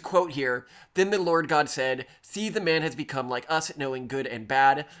 And to quote here, "Then the Lord God said, see, the man has become like us, knowing good and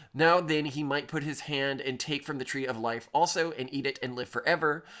bad. Now then he might put his hand and take from the tree of life also and eat it and live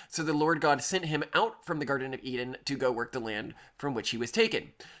forever. So the Lord God sent him out from the Garden of Eden to go work the land from which he was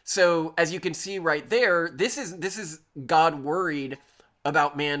taken." So as you can see right there, this is God worried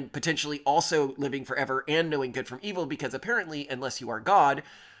about man potentially also living forever and knowing good from evil, because apparently, unless you are God,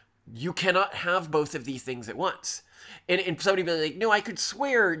 you cannot have both of these things at once. And somebody be like, no, I could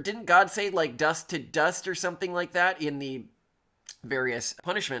swear, didn't God say like dust to dust or something like that in the various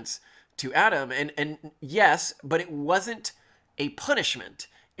punishments to Adam? And yes, but it wasn't a punishment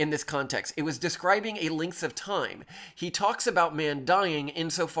in this context. It was describing a length of time. He talks about man dying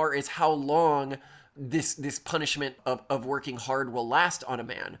insofar as how long this punishment of working hard will last on a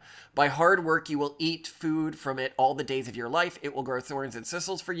man. By hard work you will eat food from it all the days of your life. It will grow thorns and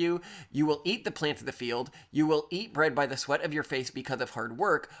thistles for you. You will eat the plants of the field. You will eat bread by the sweat of your face because of hard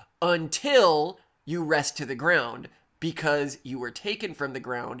work, until you rest to the ground, because you were taken from the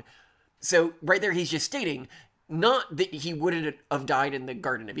ground. So right there he's just stating not that he wouldn't have died in the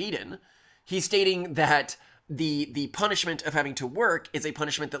Garden of Eden. He's stating that the punishment of having to work is a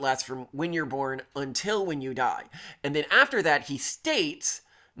punishment that lasts from when you're born until when you die. And then after that, he states,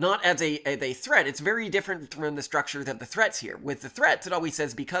 not as a threat. It's very different from the structure of the threats here. With the threats, it always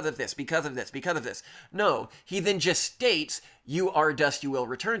says, because of this, because of this, because of this. No, he then just states, you are dust, you will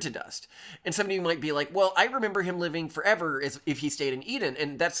return to dust. And somebody might be like, well, I remember him living forever as if he stayed in Eden.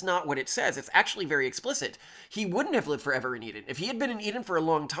 And that's not what it says. It's actually very explicit. He wouldn't have lived forever in Eden. If he had been in Eden for a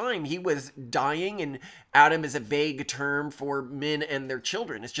long time, he was dying, and Adam is a vague term for men and their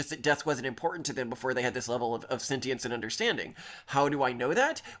children. It's just that death wasn't important to them before they had this level of sentience and understanding. How do I know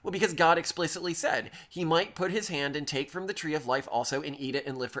that? Well, because God explicitly said he might put his hand and take from the tree of life also and eat it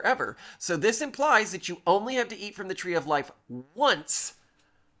and live forever. So this implies that you only have to eat from the tree of life once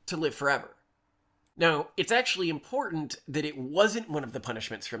to live forever. Now, it's actually important that it wasn't one of the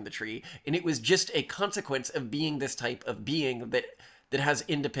punishments from the tree, and it was just a consequence of being this type of being that has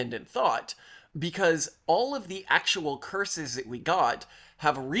independent thought, because all of the actual curses that we got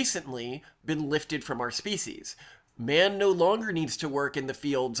have recently been lifted from our species. Man no longer needs to work in the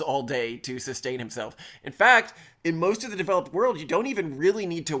fields all day to sustain himself. In fact, in most of the developed world, you don't even really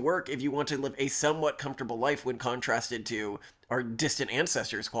need to work if you want to live a somewhat comfortable life when contrasted to our distant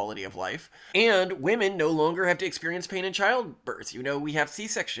ancestors' quality of life. And women no longer have to experience pain in childbirth. You know, we have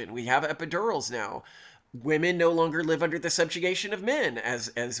C-section, we have epidurals now. Women no longer live under the subjugation of men,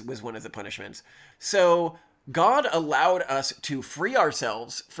 as was one of the punishments. So God allowed us to free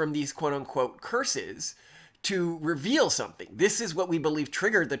ourselves from these quote-unquote curses to reveal something. This is what we believe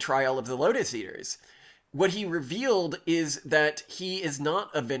triggered the trial of the Lotus Eaters. What he revealed is that he is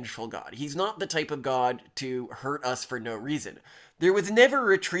not a vengeful God. He's not the type of God to hurt us for no reason. There was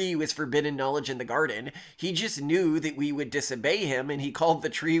never a tree with forbidden knowledge in the garden. He just knew that we would disobey him, and he called the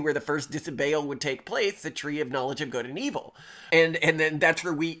tree where the first disobeyal would take place the tree of knowledge of good and evil. And then that's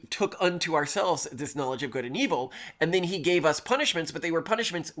where we took unto ourselves this knowledge of good and evil. And then he gave us punishments, but they were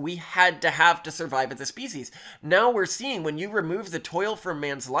punishments we had to have to survive as a species. Now we're seeing when you remove the toil from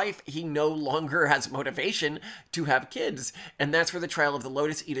man's life, he no longer has motivation to have kids. And that's where the trial of the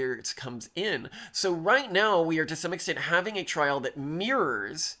Lotus Eaters comes in. So right now we are to some extent having a trial that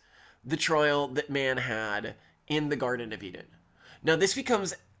mirrors the trial that man had in the Garden of Eden. Now, this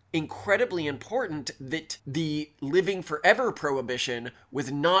becomes incredibly important that the living forever prohibition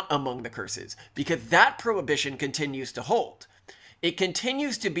was not among the curses, because that prohibition continues to hold. It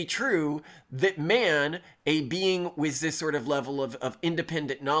continues to be true that man, a being with this sort of level of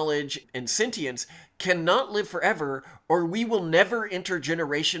independent knowledge and sentience, cannot live forever, or we will never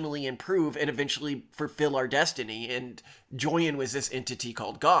intergenerationally improve and eventually fulfill our destiny and join with this entity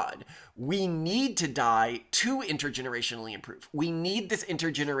called God. We need to die to intergenerationally improve. We need this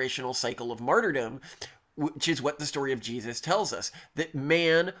intergenerational cycle of martyrdom, which is what the story of Jesus tells us, that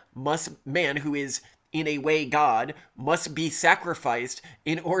man who is in a way God, must be sacrificed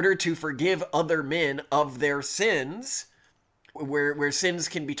in order to forgive other men of their sins, where sins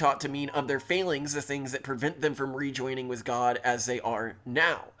can be taught to mean of their failings, the things that prevent them from rejoining with God as they are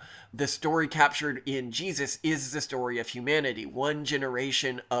now. The story captured in Jesus is the story of humanity, one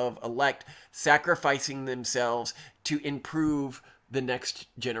generation of elect sacrificing themselves to improve the next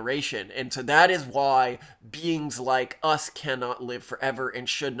generation. And so that is why beings like us cannot live forever and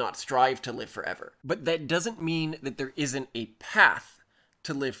should not strive to live forever. But that doesn't mean that there isn't a path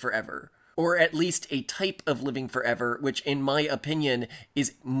to live forever, or at least a type of living forever, which in my opinion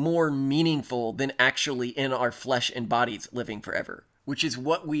is more meaningful than actually in our flesh and bodies living forever, which is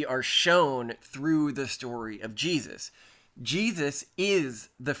what we are shown through the story of Jesus. Jesus is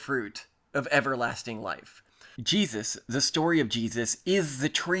the fruit of everlasting life. Jesus, the story of Jesus, is the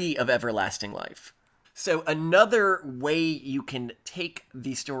tree of everlasting life. So another way you can take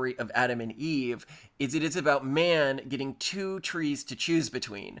the story of Adam and Eve is it is about man getting two trees to choose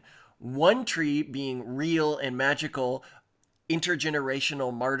between. One tree being real and magical,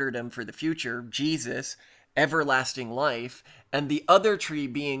 intergenerational martyrdom for the future, Jesus, everlasting life, and the other tree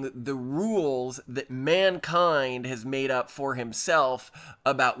being the rules that mankind has made up for himself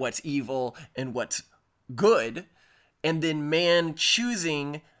about what's evil and what's good, and then man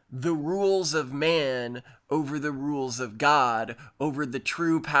choosing the rules of man over the rules of God, over the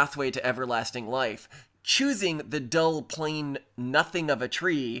true pathway to everlasting life, choosing the dull, plain nothing of a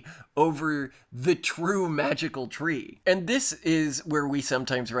tree over the true magical tree. And this is where we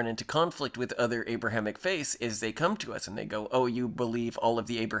sometimes run into conflict with other Abrahamic faiths, is they come to us and they go, oh, you believe all of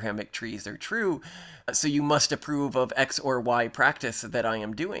the Abrahamic trees are true, so you must approve of X or Y practice that I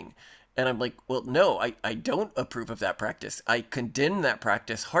am doing. And I'm like, well, no, I don't approve of that practice. I condemn that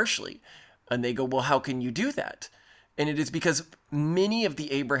practice harshly. And they go, well, how can you do that? And it is because many of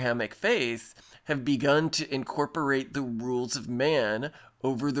the Abrahamic faiths have begun to incorporate the rules of man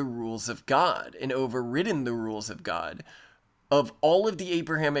over the rules of God and overridden the rules of God. Of all of the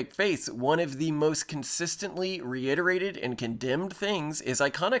Abrahamic faiths, one of the most consistently reiterated and condemned things is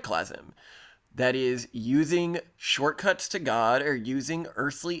iconoclasm. That is, using shortcuts to God or using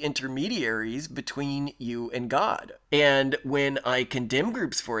earthly intermediaries between you and God. And when I condemn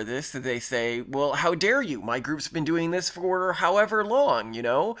groups for this, they say, well, how dare you? My group's been doing this for however long,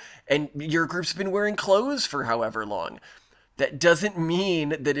 and your group's been wearing clothes for however long. That doesn't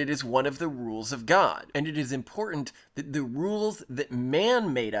mean that it is one of the rules of God. And it is important that the rules that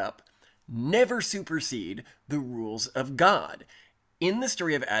man made up never supersede the rules of God. In the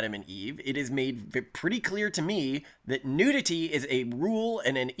story of Adam and Eve, it is made pretty clear to me that nudity is a rule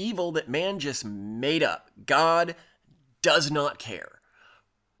and an evil that man just made up. God does not care.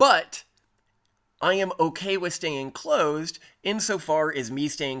 But I am okay with staying closed insofar as me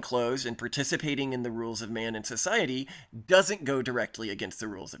staying closed and participating in the rules of man and society doesn't go directly against the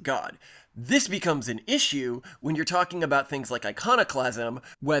rules of God. This becomes an issue when you're talking about things like iconoclasm,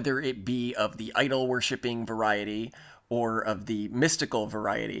 whether it be of the idol-worshipping variety or of the mystical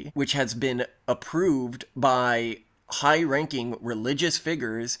variety, which has been approved by high-ranking religious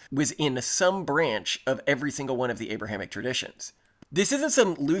figures within some branch of every single one of the Abrahamic traditions. This isn't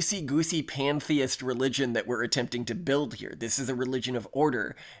some loosey-goosey pantheist religion that we're attempting to build here. This is a religion of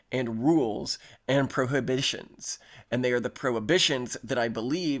order and rules and prohibitions. And they are the prohibitions that I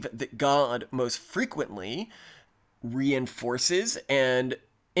believe that God most frequently reinforces and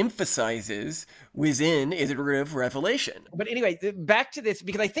emphasizes within iterative revelation. But anyway, back to this,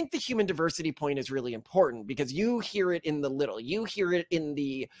 because I think the human diversity point is really important, because you hear it in the little, you hear it in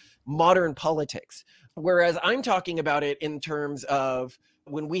the modern politics, whereas I'm talking about it in terms of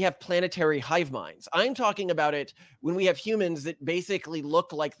when we have planetary hive minds. I'm talking about it when we have humans that basically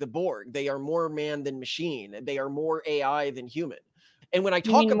look like the Borg. They are more man than machine. They are more AI than human. And when I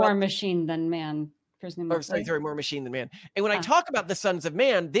talk about more machine than man, more machine than man. And when I talk about the sons of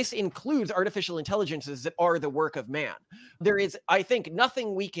man, this includes artificial intelligences that are the work of man. There is, I think,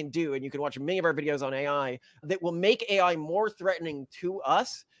 nothing we can do, and you can watch many of our videos on AI, that will make AI more threatening to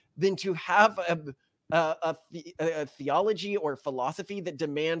us than to have a theology or philosophy that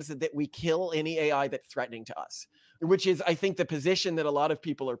demands that we kill any AI that's threatening to us, which is, I think, the position that a lot of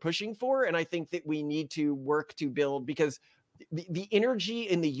people are pushing for. And I think that we need to work to build, because the energy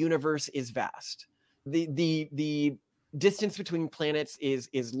in the universe is vast. The distance between planets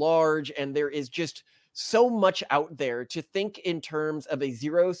is large, and there is just so much out there. To think in terms of a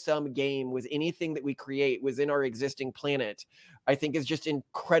zero-sum game with anything that we create within our existing planet, I think is just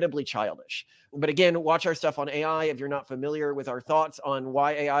incredibly childish. But again, watch our stuff on AI if you're not familiar with our thoughts on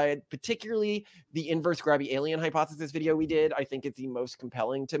why AI, particularly the inverse grabby alien hypothesis video we did. I think it's the most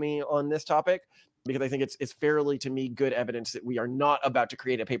compelling to me on this topic, because I think it's fairly, to me, good evidence that we are not about to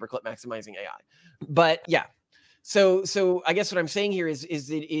create a paperclip maximizing AI. But yeah, so I guess what I'm saying here is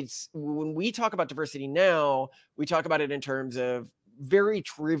that it's, when we talk about diversity now, we talk about it in terms of very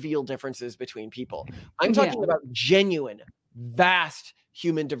trivial differences between people. I'm talking about genuine, vast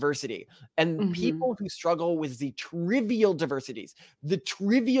human diversity. And people who struggle with the trivial diversities, the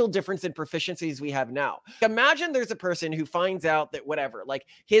trivial difference in proficiencies we have now. Imagine there's a person who finds out that whatever, like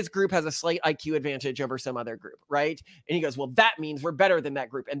his group has a slight IQ advantage over some other group, right? And he goes, well, that means we're better than that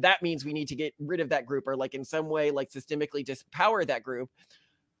group. And that means we need to get rid of that group, or like in some way, like systemically disempower that group.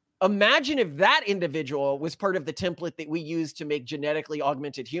 Imagine if that individual was part of the template that we use to make genetically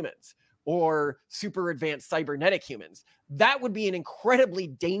augmented humans or super advanced cybernetic humans. That would be an incredibly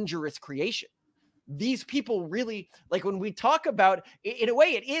dangerous creation. These people really, like when we talk about, in a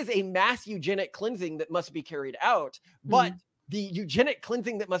way, it is a mass eugenic cleansing that must be carried out, but the eugenic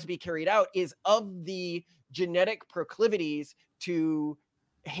cleansing that must be carried out is of the genetic proclivities to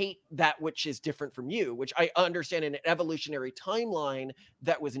hate that which is different from you, which I understand in an evolutionary timeline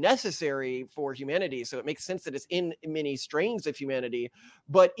that was necessary for humanity. So it makes sense that it's in many strains of humanity.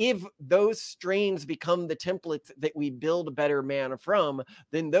 But if those strains become the templates that we build better man from,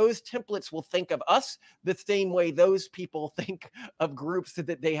 then those templates will think of us the same way those people think of groups,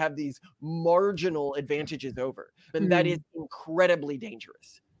 that they have these marginal advantages over. And that is incredibly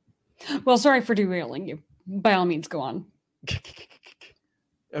dangerous. Well, sorry for derailing you. By all means, go on.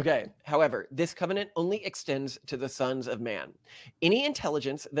 Okay. However, this covenant only extends to the sons of man. Any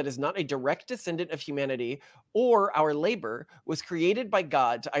intelligence that is not a direct descendant of humanity or our labor was created by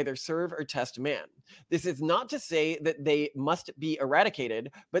God to either serve or test man. This is not to say that they must be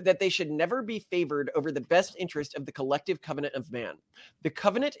eradicated, but that they should never be favored over the best interest of the collective covenant of man. The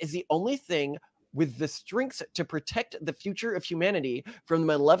covenant is the only thing with the strength to protect the future of humanity from the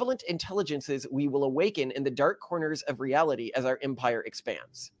malevolent intelligences we will awaken in the dark corners of reality as our empire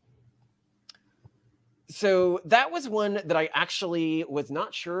expands. So that was one that I actually was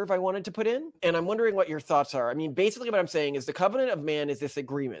not sure if I wanted to put in, and I'm wondering what your thoughts are. I mean, basically what I'm saying is the covenant of man is this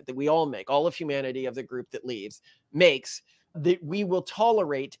agreement that we all make, all of humanity of the group that leaves makes, that we will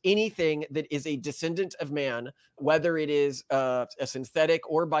tolerate anything that is a descendant of man, whether it is a synthetic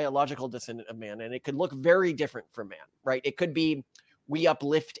or biological descendant of man. And it could look very different from man, right? It could be, we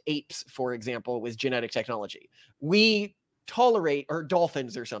uplift apes, for example, with genetic technology. We tolerate, or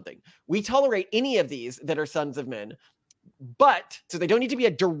dolphins or something. We tolerate any of these that are sons of men, but so they don't need to be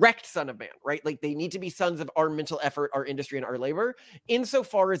a direct son of man, right? Like they need to be sons of our mental effort, our industry, and our labor,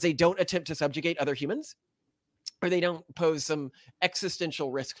 insofar as they don't attempt to subjugate other humans, or they don't pose some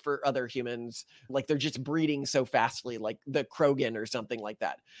existential risk for other humans, like they're just breeding so fastly, like the Krogan or something like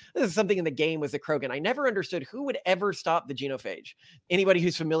that. This is something in the game with the Krogan. I never understood who would ever stop the genophage. Anybody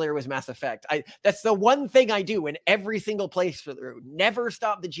who's familiar with Mass Effect, that's the one thing I do in every single playthrough. Never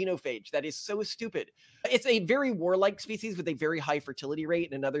stop the genophage. That is so stupid. It's a very warlike species with a very high fertility rate,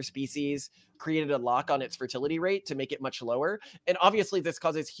 and another species created a lock on its fertility rate to make it much lower. And obviously this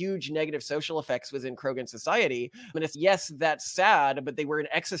causes huge negative social effects within Krogan society. And it's, yes, that's sad, but they were an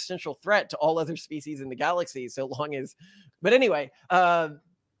existential threat to all other species in the galaxy, so long as, but anyway,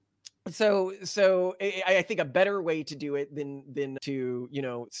 so I think a better way to do it than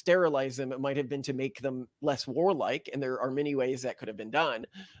to, sterilize them, it might have been to make them less warlike. And there are many ways that could have been done.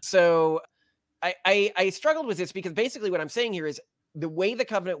 So I struggled with this because basically what I'm saying here is the way the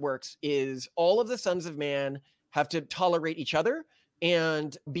covenant works is all of the sons of man have to tolerate each other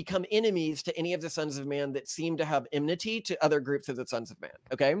and become enemies to any of the sons of man that seem to have enmity to other groups of the sons of man.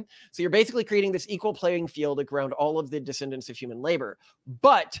 Okay. So you're basically creating this equal playing field around all of the descendants of human labor.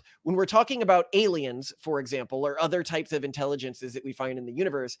 But when we're talking about aliens, for example, or other types of intelligences that we find in the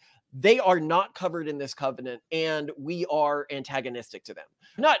universe, they are not covered in this covenant, and we are antagonistic to them.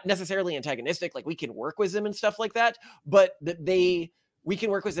 Not necessarily antagonistic, like we can work with them and stuff like that, but we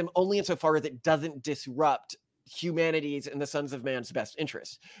can work with them only insofar as it doesn't disrupt humanity's and the sons of man's best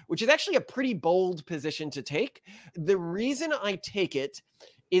interest, which is actually a pretty bold position to take. The reason I take it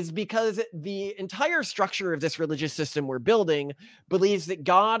is because the entire structure of this religious system we're building believes that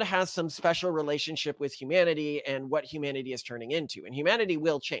God has some special relationship with humanity and what humanity is turning into. And humanity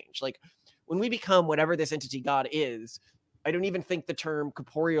will change. Like when we become whatever this entity God is, I don't even think the term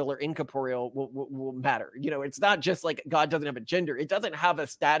corporeal or incorporeal will matter. It's not just like God doesn't have a gender. It doesn't have a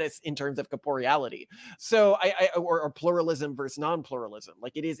status in terms of corporeality. So or pluralism versus non-pluralism.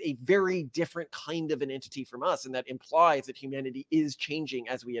 Like it is a very different kind of an entity from us. And that implies that humanity is changing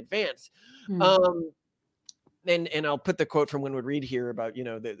as we advance. And I'll put the quote from Winwood Reade here about,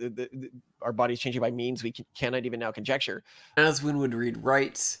 our bodies changing by means we cannot even now conjecture. As Winwood Reade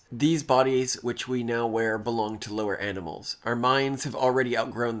writes, these bodies which we now wear belong to lower animals. Our minds have already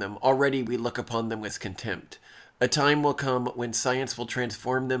outgrown them. Already we look upon them with contempt. A time will come when science will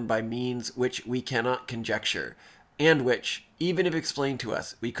transform them by means which we cannot conjecture, and which, even if explained to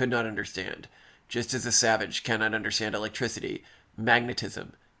us, we could not understand. Just as a savage cannot understand electricity,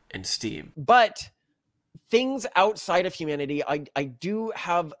 magnetism, and steam. But things outside of humanity, I do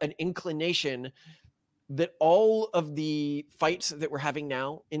have an inclination that all of the fights that we're having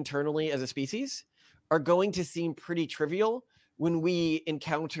now internally as a species are going to seem pretty trivial when we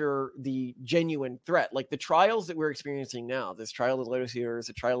encounter the genuine threat. Like the trials that we're experiencing now, this trial of the Lotus Eaters,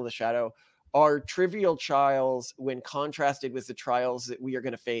 the trial of the Shadow, are trivial trials when contrasted with the trials that we are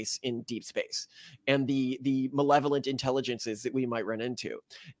going to face in deep space and the malevolent intelligences that we might run into.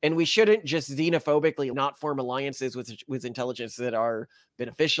 And we shouldn't just xenophobically not form alliances with intelligence that are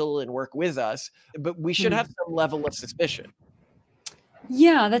beneficial and work with us, but we should have some level of suspicion.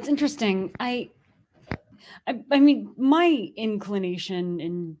 Yeah, that's interesting. I mean, my inclination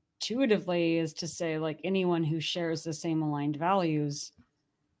intuitively is to say, like, anyone who shares the same aligned values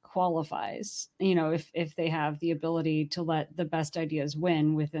qualifies, if they have the ability to let the best ideas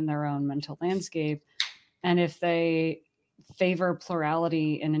win within their own mental landscape. And if they favor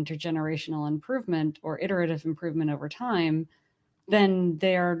plurality and intergenerational improvement or iterative improvement over time, then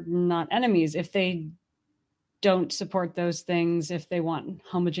they're not enemies. If they don't support those things, if they want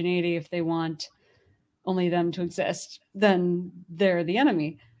homogeneity, if they want only them to exist, then they're the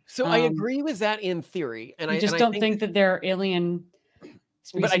enemy. So I agree with that in theory. And I don't think that they're alien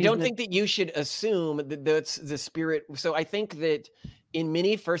species. But I don't think that you should assume that that's the spirit. So I think that in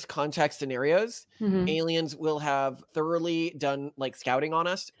many first contact scenarios, aliens will have thoroughly done like scouting on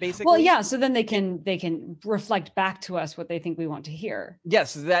us, basically. Well, yeah. So then they can reflect back to us what they think we want to hear.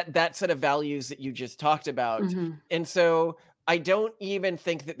 Yes, that set of values that you just talked about. And so I don't even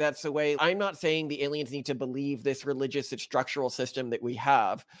think that that's the way. I'm not saying the aliens need to believe this religious and structural system that we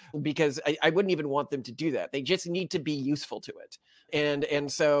have, because I wouldn't even want them to do that. They just need to be useful to it. And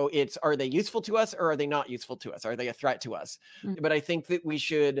so it's, are they useful to us or are they not useful to us? Are they a threat to us? But I think that we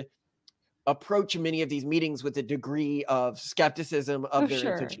should approach many of these meetings with a degree of skepticism of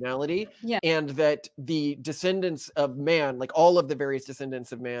their intentionality, and that the descendants of man, like all of the various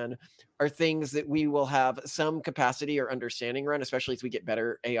descendants of man, are things that we will have some capacity or understanding around, especially as we get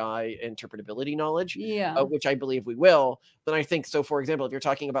better AI interpretability knowledge, which I believe we will. Then I think, so for example, if you're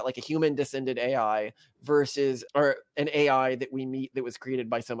talking about like a human descended AI versus or an AI that we meet that was created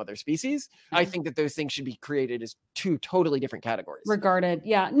by some other species, I think that those things should be created as two totally different categories. Regarded.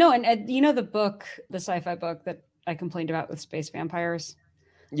 Yeah. No. And the book, the sci-fi book that I complained about with space vampires,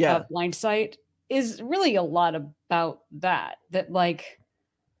 Blind Sight, is really a lot about that like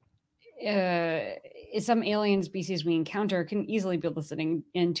some alien species we encounter can easily be listening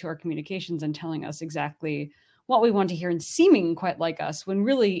into our communications and telling us exactly what we want to hear and seeming quite like us, when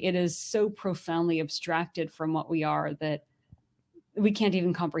really it is so profoundly abstracted from what we are that we can't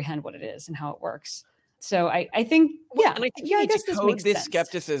even comprehend what it is and how it works. So I think, and I think you need to code this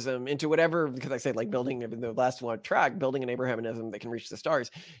skepticism into whatever, because I say like building the last one track, building an Abrahamism that can reach the stars.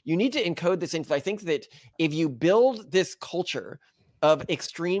 You need to encode this into, I think that if you build this culture of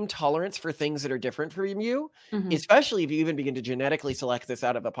extreme tolerance for things that are different from you, especially if you even begin to genetically select this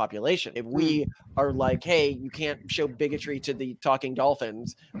out of a population. If we are like, hey, you can't show bigotry to the talking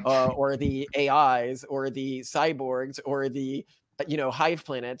dolphins or the AIs or the cyborgs or the hive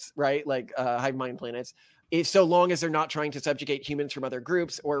planets, right? Like hive mind planets. If so long as they're not trying to subjugate humans from other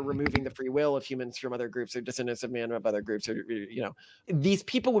groups or removing the free will of humans from other groups or descendants of man of other groups, or these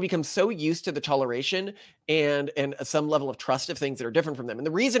people will become so used to the toleration and some level of trust of things that are different from them. And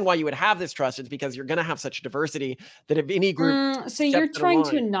the reason why you would have this trust is because you're going to have such diversity that if any group, so you're trying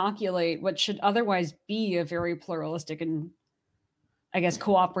to inoculate what should otherwise be a very pluralistic and, I guess,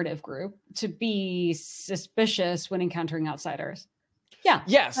 cooperative group to be suspicious when encountering outsiders. Yeah.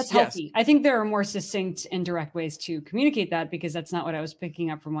 Yes. That's healthy. I think there are more succinct, indirect ways to communicate that, because that's not what I was picking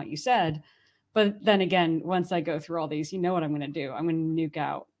up from what you said. But then again, once I go through all these, you know what I'm going to do? I'm going to nuke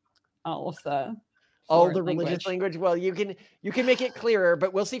out all the religious language. Well, you can make it clearer,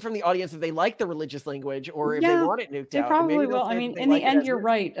 but we'll see from the audience if they like the religious language or if they want it nuked out. They probably will. I mean, in the end, you're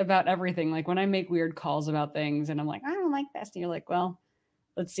right about everything. Like when I make weird calls about things and I'm like, I don't like this. And you're like, well,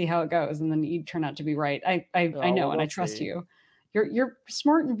 let's see how it goes. And then you turn out to be right. I know, and I trust you. You're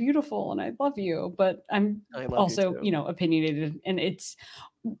smart and beautiful, and I love you, but I'm also, opinionated. And it's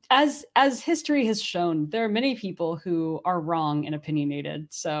as history has shown, there are many people who are wrong and opinionated.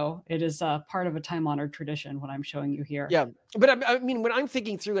 So it is a part of a time-honored tradition what I'm showing you here. Yeah. But I mean, when I'm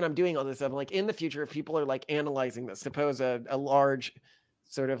thinking through and I'm doing all this stuff, like in the future, if people are like analyzing this, suppose a large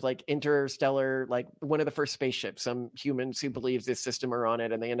sort of like interstellar, like one of the first spaceships, some humans who believes this system are on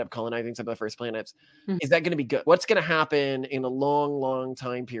it and they end up colonizing some of the first planets. Is that going to be good? What's going to happen in a long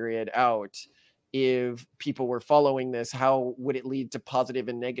time period out if people were following this? How would it lead to positive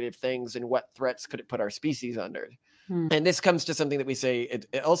and negative things, and what threats could it put our species under? And this comes to something that we say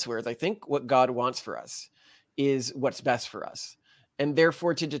elsewhere, is I think what God wants for us is what's best for us. And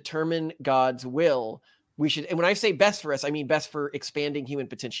therefore, to determine God's will, we should, and when I say best for us, I mean best for expanding human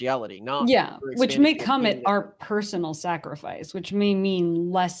potentiality, not which may come at our personal sacrifice, which may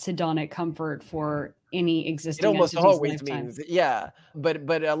mean less hedonic comfort for any existing. It almost always means,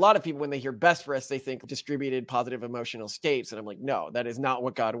 but a lot of people, when they hear best for us, they think distributed positive emotional states, and I'm like, no, that is not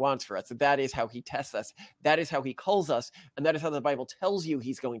what God wants for us. That is how he tests us, that is how he culls us, and that is how the Bible tells you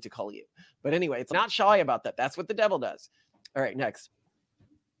he's going to cull you. But anyway, it's not shy about that. That's what the devil does. All right, next.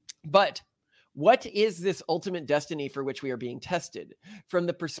 But what is this ultimate destiny for which we are being tested? From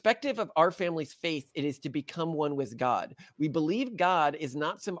the perspective of our family's faith, it is to become one with God. We believe God is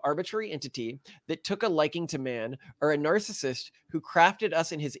not some arbitrary entity that took a liking to man, or a narcissist who crafted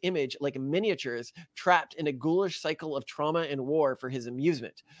us in his image like miniatures trapped in a ghoulish cycle of trauma and war for his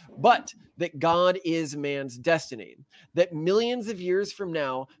amusement, but that God is man's destiny, that millions of years from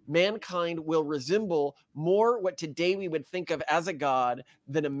now, mankind will resemble more what today we would think of as a god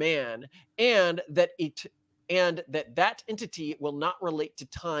than a man, and that that entity will not relate to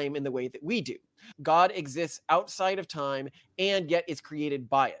time in the way that we do. God exists outside of time and yet is created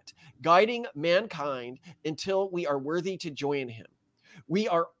by it, guiding mankind until we are worthy to join him. We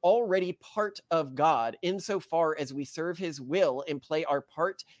are already part of God insofar as we serve his will and play our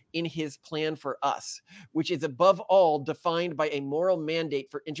part in his plan for us, which is above all defined by a moral mandate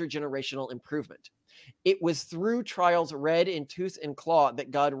for intergenerational improvement. It was through trials red in tooth and claw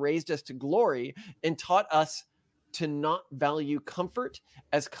that God raised us to glory and taught us to not value comfort,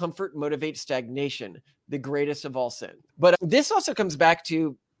 as comfort motivates stagnation, the greatest of all sin. But this also comes back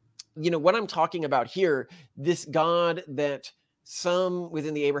to, what I'm talking about here, this God that some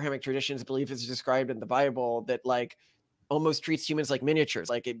within the Abrahamic traditions believe is described in the Bible, that like almost treats humans like miniatures,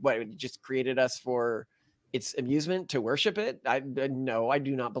 like it just created us for its amusement to worship it. No, I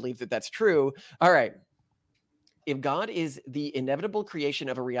do not believe that that's true. All right. If God is the inevitable creation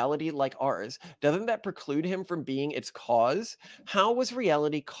of a reality like ours, doesn't that preclude him from being its cause? How was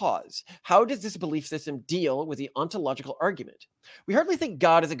reality caused? How does this belief system deal with the ontological argument? We hardly think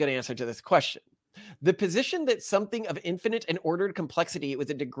God is a good answer to this question. The position that something of infinite and ordered complexity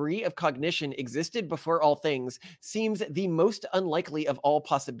with a degree of cognition existed before all things seems the most unlikely of all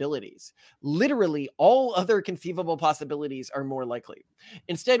possibilities. Literally, all other conceivable possibilities are more likely.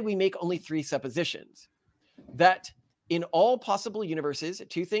 Instead, we make only three suppositions. That in all possible universes,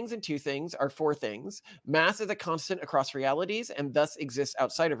 two things and two things are four things. Mass is a constant across realities and thus exists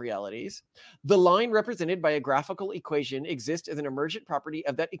outside of realities. The line represented by a graphical equation exists as an emergent property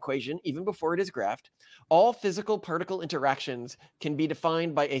of that equation even before it is graphed. All physical particle interactions can be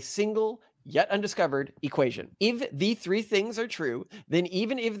defined by a single yet undiscovered equation. If the three things are true, then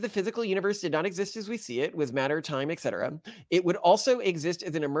even if the physical universe did not exist as we see it, with matter, time, etc., it would also exist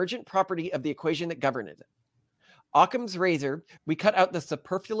as an emergent property of the equation that governed it. Occam's razor, we cut out the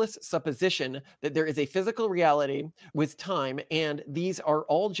superfluous supposition that there is a physical reality with time, and these are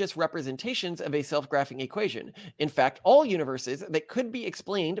all just representations of a self-graphing equation. In fact, all universes that could be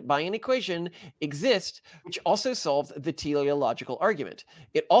explained by an equation exist, which also solves the teleological argument.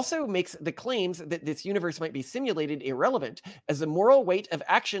 It also makes the claims that this universe might be simulated irrelevant, as the moral weight of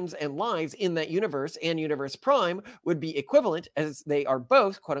actions and lives in that universe and universe prime would be equivalent, as they are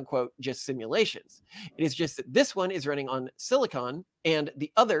both, quote unquote, just simulations. It is just that this one is running on silicon and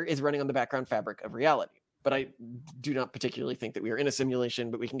the other is running on the background fabric of reality. But I do not particularly think that we are in a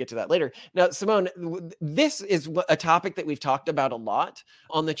simulation, but we can get to that later. Now, Simone, this is a topic that we've talked about a lot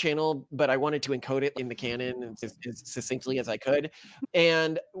on the channel, but I wanted to encode it in the canon as succinctly as I could.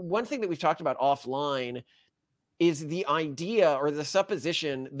 And one thing that we've talked about offline is the idea or the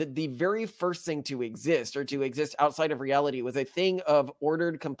supposition that the very first thing to exist or to exist outside of reality was a thing of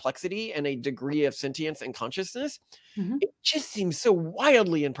ordered complexity and a degree of sentience and consciousness. Mm-hmm. It just seems so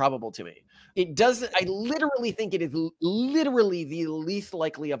wildly improbable to me. It doesn't, I literally think it is literally the least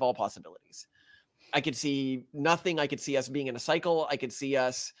likely of all possibilities. I could see nothing. I could see us being in a cycle. I could see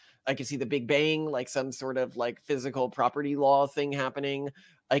the Big Bang, like some sort of like physical property law thing happening.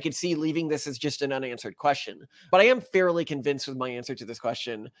 I could see leaving this as just an unanswered question, but I am fairly convinced with my answer to this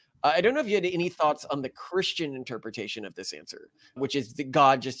question. I don't know if you had any thoughts on the Christian interpretation of this answer, which is that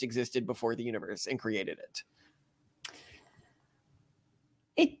God just existed before the universe and created it.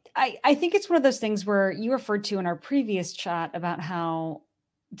 I think it's one of those things where you referred to in our previous chat about how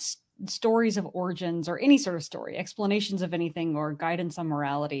stories of origins or any sort of story, explanations of anything or guidance on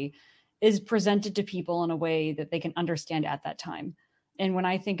morality is presented to people in a way that they can understand at that time. And when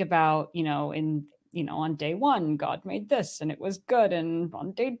I think about, in on day 1, God made this and it was good. And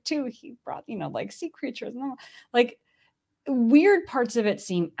on day 2, he brought, like sea creatures and all. Like weird parts of it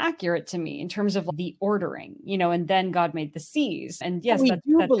seem accurate to me in terms of the ordering, and then God made the seas. And yes, that's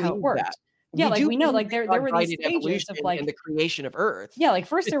how it worked. That. Yeah, like we know, like there were these stages of like and the creation of Earth. Yeah, like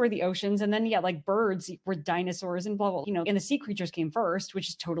first there were the oceans, and then like birds were dinosaurs and blah blah. And the sea creatures came first, which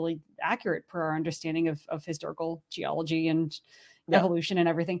is totally accurate per our understanding of historical geology and evolution and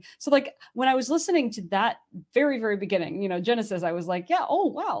everything. So like when I was listening to that very, very beginning, Genesis, I was like, yeah, oh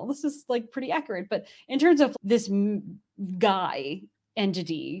wow, this is like pretty accurate. But in terms of this guy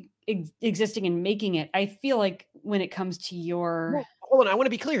entity existing and making it, I feel like when it comes to your hold on, I want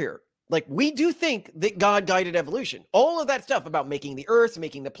to be clear here. Like we do think that God guided evolution. All of that stuff about making the earth,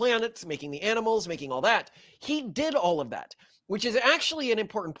 making the planets, making the animals, making all that. He did all of that, which is actually an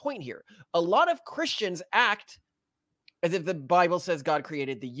important point here. A lot of Christians act as if the Bible says God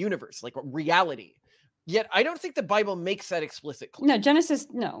created the universe, like reality. Yet I don't think the Bible makes that explicit claim. No, Genesis,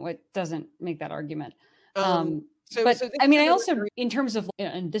 no, it doesn't make that argument. So I mean, I also, in terms of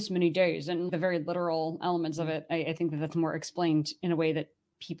in this many days and the very literal elements of it, I think that's more explained in a way that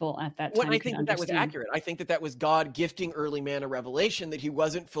people at that time I think that was accurate. I think that was God gifting early man a revelation that he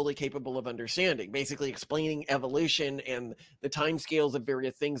wasn't fully capable of understanding, basically explaining evolution and the timescales of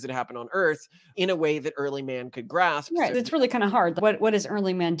various things that happen on Earth in a way that early man could grasp. Right. It's really kind of hard. What is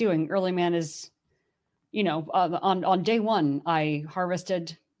early man doing? Early man is, on day 1, I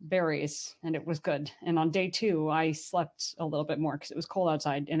harvested berries and it was good. And on day 2, I slept a little bit more because it was cold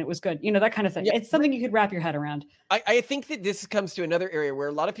outside and it was good. That kind of thing. Yeah. It's something you could wrap your head around. I think that this comes to another area where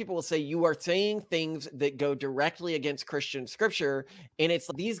a lot of people will say you are saying things that go directly against Christian scripture. And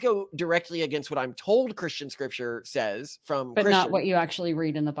these go directly against what I'm told Christian scripture says from But Christians, not what you actually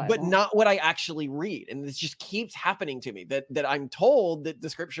read in the Bible. But not what I actually read. And this just keeps happening to me that I'm told that the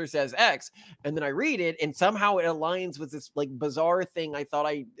scripture says X and then I read it and somehow it aligns with this like bizarre thing I thought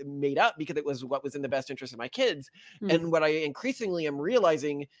I made up because it was what was in the best interest of my kids. And what I increasingly am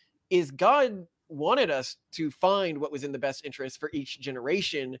realizing is God wanted us to find what was in the best interest for each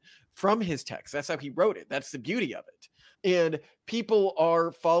generation from his text. That's how he wrote it. That's the beauty of it. And people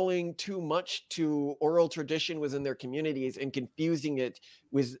are falling too much to oral tradition within their communities and confusing it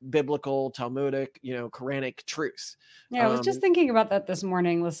with biblical, Talmudic, Quranic truths. Yeah, I was just thinking about that this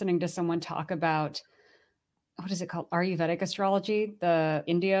morning, listening to someone talk about, what is it called? Ayurvedic astrology, the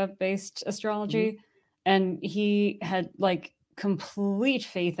India-based astrology. And he had like complete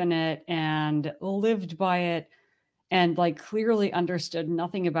faith in it and lived by it and like clearly understood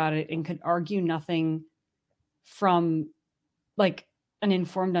nothing about it and could argue nothing from like an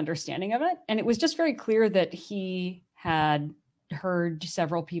informed understanding of it. And it was just very clear that he had heard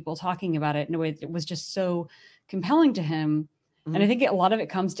several people talking about it in a way that was just so compelling to him. And I think a lot of it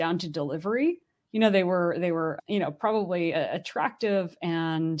comes down to delivery. They were, probably attractive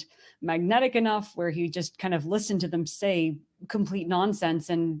and magnetic enough where he just kind of listened to them say complete nonsense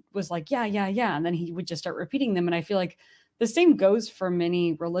and was like, yeah. And then he would just start repeating them. And I feel like the same goes for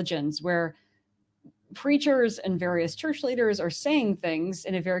many religions where preachers and various church leaders are saying things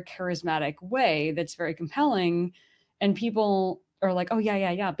in a very charismatic way that's very compelling. And people are like, oh,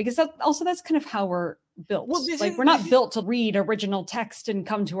 yeah. Because that's kind of how we're built. Well, we're not built to read original text and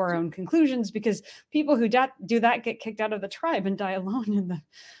come to our own conclusions, because people who do that get kicked out of the tribe and die alone in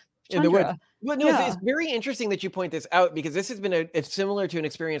the woods. Well, no, it's very interesting that you point this out, because this has been it's similar to an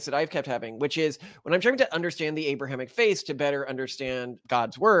experience that I've kept having, which is when I'm trying to understand the Abrahamic faith to better understand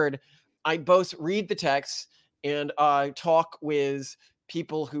God's word, I both read the text and I talk with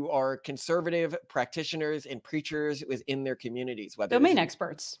people who are conservative practitioners and preachers within their communities, whether domain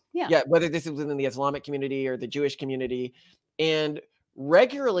experts. Whether this is within the Islamic community or the Jewish community. And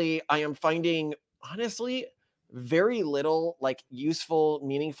regularly I am finding, honestly, very little like useful,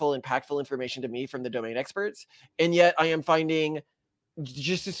 meaningful, impactful information to me from the domain experts. And yet I am finding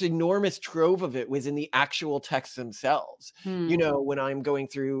just this enormous trove of it was in the actual texts themselves. When I'm going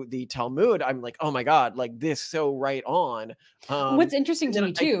through the Talmud, I'm like, oh my God, like this so right on. What's interesting to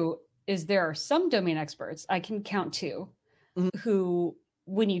me too is there are some domain experts, I can count 2, who,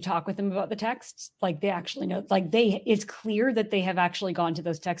 when you talk with them about the texts, like they actually know, like it's clear that they have actually gone to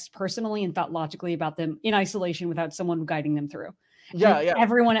those texts personally and thought logically about them in isolation without someone guiding them through. Yeah.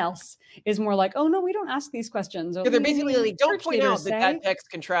 Everyone else is more like, oh no, we don't ask these questions. They're basically like, don't point out that text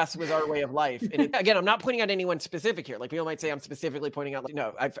contrasts with our way of life. And again, I'm not pointing out anyone specific here. Like people might say I'm specifically pointing out, like,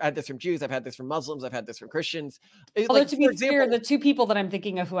 no, I've had this from Jews, I've had this from Muslims, I've had this from Christians. Although to be clear, the 2 people that I'm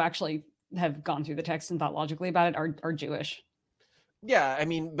thinking of who actually have gone through the text and thought logically about it are Jewish. Yeah, I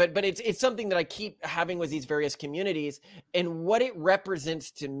mean, but it's something that I keep having with these various communities, and what it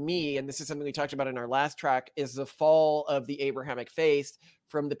represents to me, and this is something we talked about in our last track, is the fall of the Abrahamic faith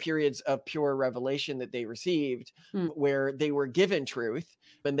from the periods of pure revelation that they received, where they were given truth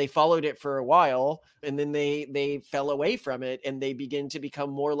and they followed it for a while, and then they fell away from it, and they begin to become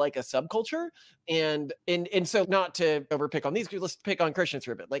more like a subculture. And so, not to overpick on these, let's pick on Christians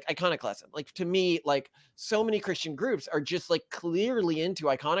for a bit, like iconoclasm. Like, to me, like, so many Christian groups are just like clearly into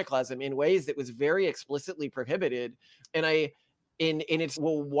iconoclasm in ways that was very explicitly prohibited. And it's,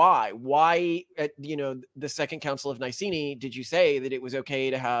 well, why at, the Second Council of Nicene did you say that it was okay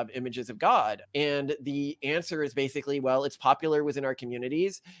to have images of God? And the answer is basically, well, it's popular within our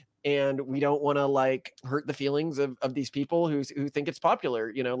communities, and we don't want to like hurt the feelings of these people who think it's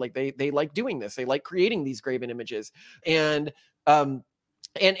popular. Like they like doing this, they like creating these graven images, and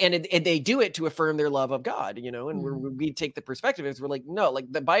they do it to affirm their love of God, and we take the perspective as we're like, no,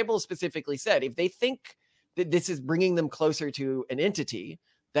 like the Bible specifically said, if they think that this is bringing them closer to an entity,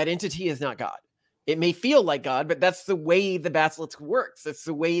 that entity is not God. It may feel like God, but that's the way the basilisk works. That's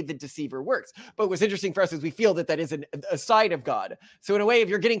the way the deceiver works. But what's interesting for us is we feel that is a side of God. So in a way, if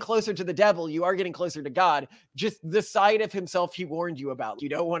you're getting closer to the devil, you are getting closer to God, just the side of himself he warned you about. You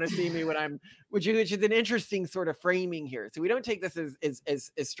don't want to see me when I'm, which is an interesting sort of framing here. So we don't take this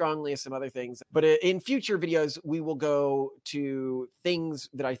as strongly as some other things. But in future videos, we will go to things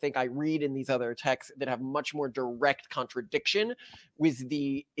that I think I read in these other texts that have much more direct contradiction with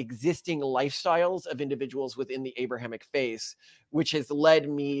the existing lifestyles of individuals within the Abrahamic faith, which has led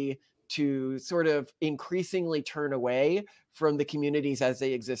me to sort of increasingly turn away from the communities as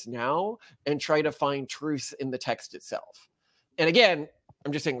they exist now and try to find truth in the text itself. And again,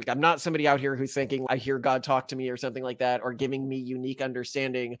 I'm just saying, like, I'm not somebody out here who's thinking I hear God talk to me or something like that, or giving me unique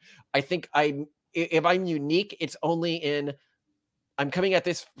understanding. I think if I'm unique, it's only in I'm coming at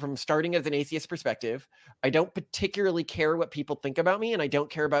this from starting as an atheist perspective. I don't particularly care what people think about me, and I don't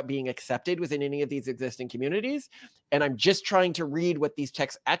care about being accepted within any of these existing communities. And I'm just trying to read what these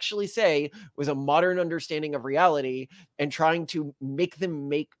texts actually say with a modern understanding of reality, and trying to make them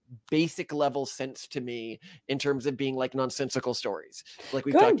make basic level sense to me in terms of being like nonsensical stories. Like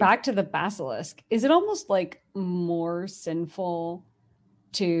we've going back to the basilisk, is it almost like more sinful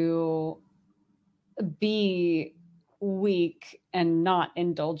to be weak and not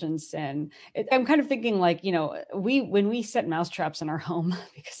indulge in sin? I'm kind of thinking like, when we set mouse traps in our home,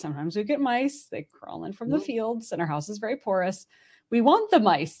 because sometimes we get mice, they crawl in from the fields and our house is very porous. We want the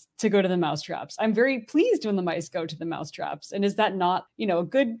mice to go to the mouse traps. I'm very pleased when the mice go to the mouse traps. And is that not, a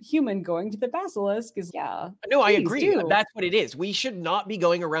good human going to the basilisk? No, I agree. Do. That's what it is. We should not be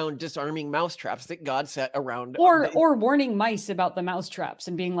going around disarming mouse traps that God set around. Or warning mice about the mouse traps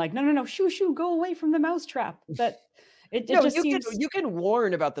and being like, no, shoo, go away from the mouse trap. You can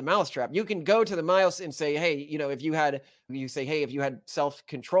warn about the mousetrap. You can go to the mouse and say, hey, if you had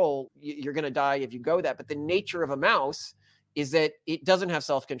self-control, you're going to die if you go that. But the nature of a mouse is that it doesn't have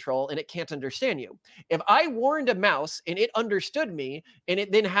self-control and it can't understand you. If I warned a mouse and it understood me and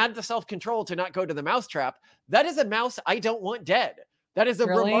it then had the self-control to not go to the mousetrap, that is a mouse I don't want dead. That is a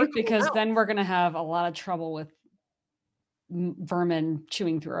remarkable because mouse. Then we're going to have a lot of trouble with vermin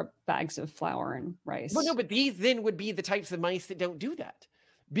chewing through our bags of flour and rice. Well, no, but these then would be the types of mice that don't do that,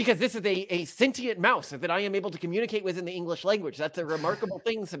 because this is a sentient mouse that I am able to communicate with in the English language. That's a remarkable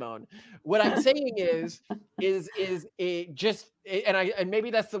thing, Simone. What I'm saying is maybe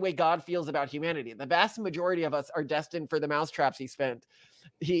that's the way God feels about humanity. The vast majority of us are destined for the mousetraps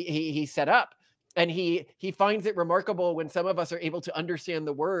he set up. And he finds it remarkable when some of us are able to understand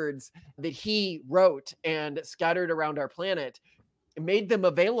the words that he wrote and scattered around our planet, made them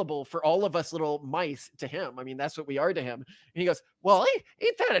available for all of us little mice to him. I mean, that's what we are to him. And he goes, well,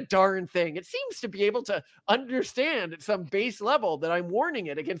 ain't that a darn thing? It seems to be able to understand at some base level that I'm warning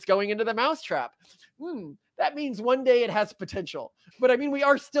it against going into the mousetrap. That means one day it has potential. But I mean, we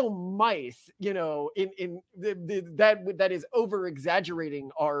are still mice, that is over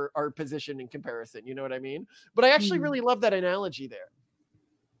exaggerating our position in comparison. You know what I mean? But I actually really love that analogy there.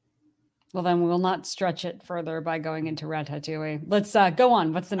 Well, then we will not stretch it further by going into Ratatouille. Let's go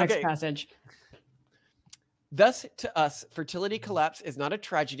on. What's the next passage? Thus, to us, fertility collapse is not a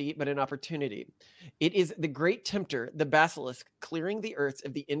tragedy, but an opportunity. It is the great tempter, the basilisk, clearing the earth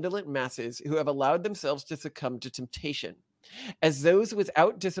of the indolent masses who have allowed themselves to succumb to temptation. As those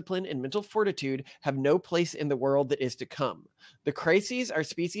without discipline and mental fortitude have no place in the world that is to come. The crises our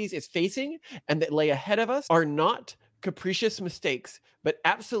species is facing and that lay ahead of us are not capricious mistakes, but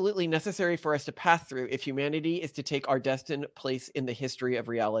absolutely necessary for us to pass through if humanity is to take our destined place in the history of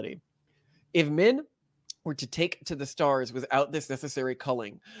reality. If men were to take to the stars without this necessary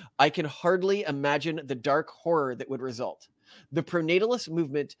culling, I can hardly imagine the dark horror that would result. The pronatalist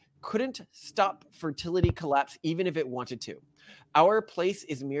movement couldn't stop fertility collapse even if it wanted to. Our place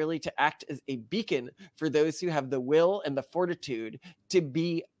is merely to act as a beacon for those who have the will and the fortitude to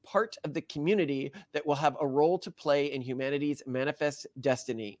be part of the community that will have a role to play in humanity's manifest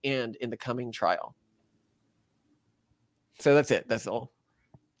destiny and in the coming trial. So that's it. That's all.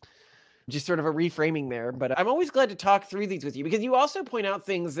 Just sort of a reframing there, but I'm always glad to talk through these with you because you also point out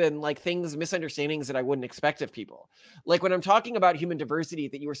things and misunderstandings that I wouldn't expect of people. Like when I'm talking about human diversity,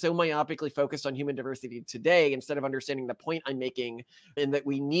 that you were so myopically focused on human diversity today instead of understanding the point I'm making, and that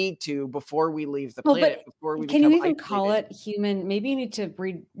we need to, before we leave the planet, before we can you even isolated. call it human? Maybe you need to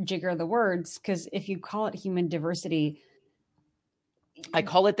rejigger the words, because if you call it human diversity, I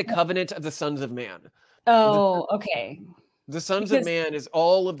call it the covenant of the sons of man. Oh, okay. The sons of man is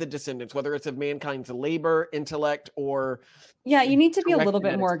all of the descendants, whether it's of mankind's labor, intellect, or... Yeah, you need to be a little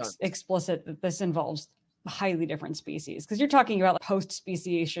bit more explicit that this involves highly different species, because you're talking about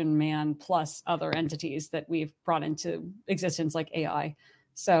post-speciation man plus other entities that we've brought into existence, like AI.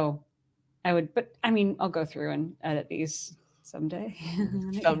 So I'll go through and edit these someday.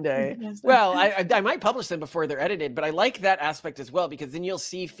 Well, I might publish them before they're edited, but I like that aspect as well, because then you'll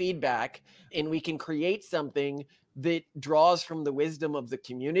see feedback and we can create something that draws from the wisdom of the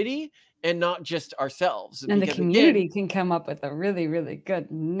community and not just ourselves. And the community can come up with a really, really good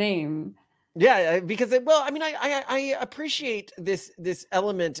name. Yeah, because I appreciate this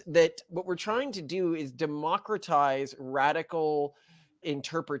element that what we're trying to do is democratize radical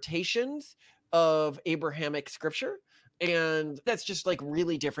interpretations of Abrahamic scripture. And that's just like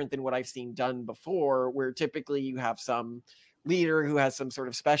really different than what I've seen done before, where typically you have some leader who has some sort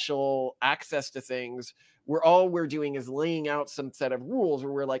of special access to things, where all we're doing is laying out some set of rules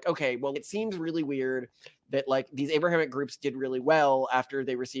where we're like, okay, well, it seems really weird that like these Abrahamic groups did really well after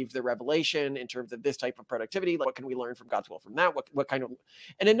they received the revelation in terms of this type of productivity. Like, what can we learn from God's will from that? What kind of,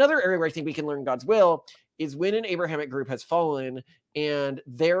 and another area where I think we can learn God's will is when an Abrahamic group has fallen and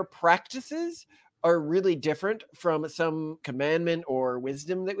their practices are really different from some commandment or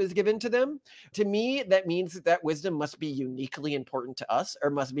wisdom that was given to them. To me, that means that wisdom must be uniquely important to us, or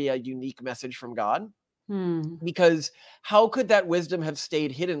must be a unique message from God. Because how could that wisdom have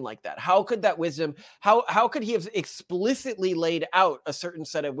stayed hidden like that? How could that wisdom, how could he have explicitly laid out a certain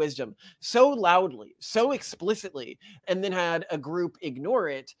set of wisdom so loudly, so explicitly, and then had a group ignore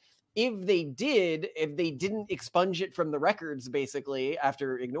it? If they didn't expunge it from the records, basically,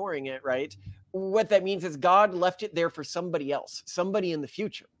 after ignoring it, right? What that means is God left it there for somebody else, somebody in the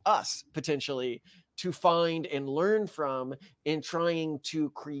future, us potentially, to find and learn from in trying to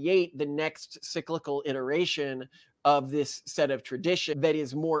create the next cyclical iteration of this set of tradition that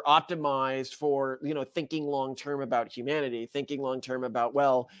is more optimized for, thinking long-term about humanity, thinking long-term about,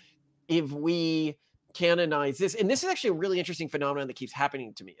 well, if we canonize this, and this is actually a really interesting phenomenon that keeps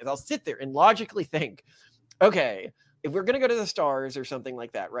happening to me, is I'll sit there and logically think, okay, if we're going to go to the stars or something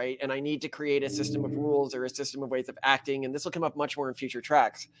like that, right? And I need to create a system of rules or a system of ways of acting, and this will come up much more in future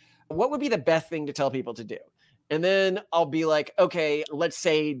tracks. What would be the best thing to tell people to do? And then I'll be like, okay, let's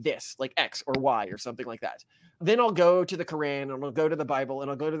say this, like X or Y or something like that. Then I'll go to the Quran and I'll go to the Bible and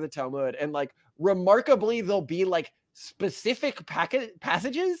I'll go to the Talmud, and like remarkably, there'll be like specific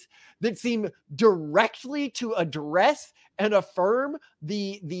passages that seem directly to address and affirm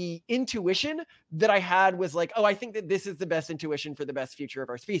the intuition that I had, was like, oh, I think that this is the best intuition for the best future of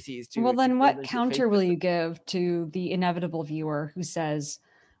our species. Well, then what counter will you give to the inevitable viewer who says,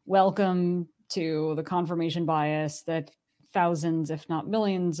 welcome to the confirmation bias that thousands, if not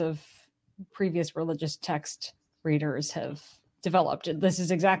millions, of previous religious text readers have developed? This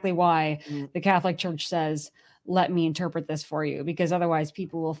is exactly why the Catholic Church says, let me interpret this for you, because otherwise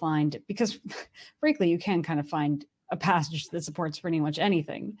people will find, because frankly, you can kind of find a passage that supports pretty much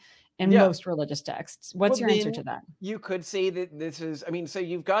anything in most religious texts. What's your answer to that? You could say that this is, so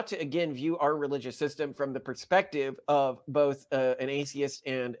you've got to, again, view our religious system from the perspective of both an atheist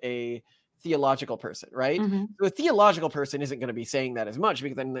and a theological person, right? So a theological person isn't going to be saying that as much,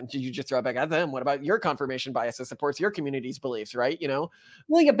 because then you just throw it back at them. What about your confirmation bias that supports your community's beliefs, right?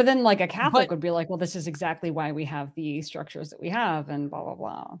 Well, yeah, but then like a Catholic would be like, well, this is exactly why we have the structures that we have, and blah, blah,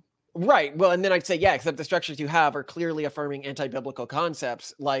 blah. Right. Well, and then I'd say, yeah, except the structures you have are clearly affirming anti-biblical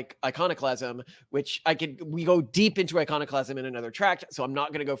concepts like iconoclasm, which we go deep into iconoclasm in another tract, so I'm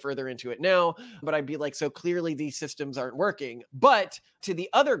not going to go further into it now, but I'd be like, so clearly these systems aren't working. But to the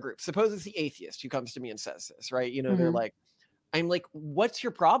other group, suppose it's the atheist who comes to me and says this, right? They're like, I'm like, what's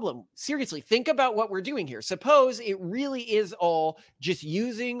your problem? Seriously, think about what we're doing here. Suppose it really is all just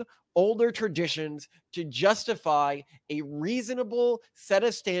using older traditions to justify a reasonable set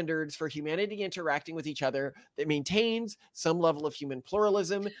of standards for humanity interacting with each other that maintains some level of human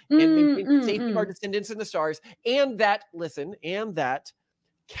pluralism and maintains the safety of our descendants in the stars, and that, listen, and that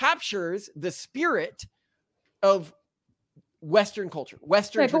captures the spirit of Western culture,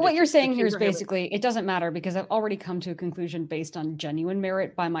 Western right, but what you're saying here is Abrahamic. basically, it doesn't matter because I've already come to a conclusion based on genuine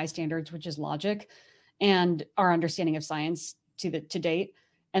merit by my standards, which is logic and our understanding of science to date.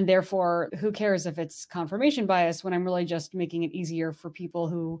 And therefore, who cares if it's confirmation bias when I'm really just making it easier for people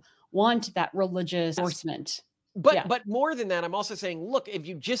who want that religious enforcement. But more than that, I'm also saying, look, if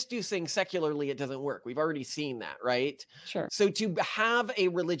you just do things secularly, it doesn't work. We've already seen that, right? Sure. So to have a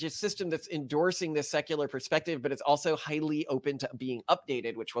religious system that's endorsing this secular perspective, but it's also highly open to being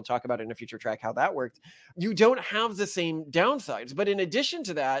updated, which we'll talk about in a future track how that worked, you don't have the same downsides. But in addition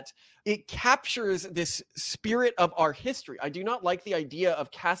to that, it captures this spirit of our history. I do not like the idea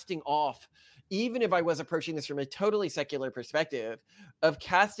of casting off, even if I was approaching this from a totally secular perspective, of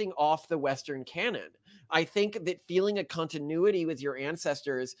casting off the Western canon. I think that feeling a continuity with your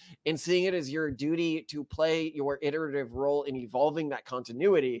ancestors and seeing it as your duty to play your iterative role in evolving that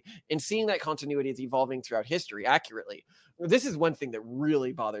continuity and seeing that continuity as evolving throughout history accurately. This is one thing that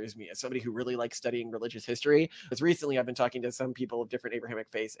really bothers me as somebody who really likes studying religious history. Because recently I've been talking to some people of different Abrahamic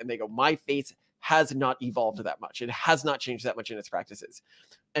faiths, and they go, my faith has not evolved that much. It has not changed that much in its practices.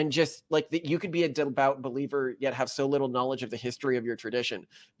 And just like that, you could be a devout believer yet have so little knowledge of the history of your tradition,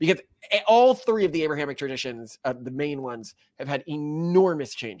 because all three of the Abrahamic traditions, the main ones, have had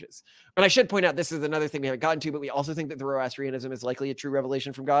enormous changes. And I should point out, this is another thing we haven't gotten to, but we also think that the Zoroastrianism is likely a true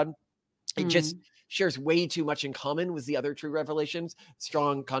revelation from God. It just shares way too much in common with the other true revelations: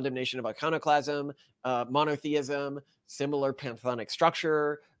 strong condemnation of iconoclasm, monotheism, similar pantheonic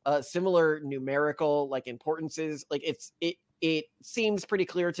structure, similar numerical like importances. Like it seems pretty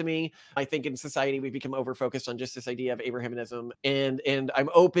clear to me. I think in society we've become over-focused on just this idea of Abrahamianism, and I'm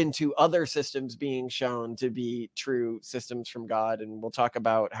open to other systems being shown to be true systems from God. And we'll talk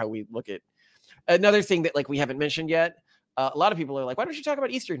about how we look at another thing that like we haven't mentioned yet. A lot of people are like, why don't you talk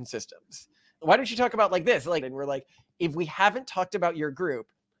about Eastern systems? Why don't you talk about like this? Like, and we're like, if we haven't talked about your group,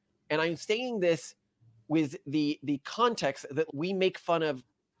 and I'm saying this with the context that we make fun of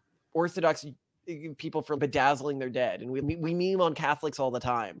Orthodox people for bedazzling their dead, and we meme on Catholics all the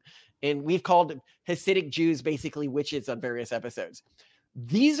time, and we've called Hasidic Jews basically witches on various episodes.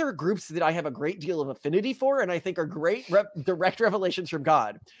 These are groups that I have a great deal of affinity for, and I think are great direct revelations from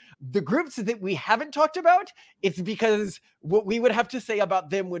God. The groups that we haven't talked about, it's because what we would have to say about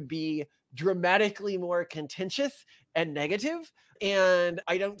them would be dramatically more contentious and negative, and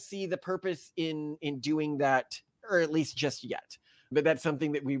I don't see the purpose in doing that, or at least just yet. But that's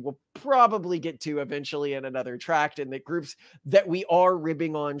something that we will probably get to eventually in another tract, and that groups that we are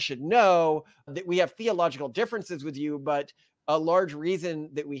ribbing on should know that we have theological differences with you, but a large reason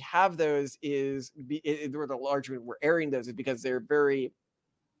that we have those or the large reason we're airing those is because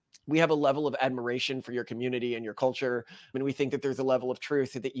we have a level of admiration for your community and your culture. I mean, we think that there's a level of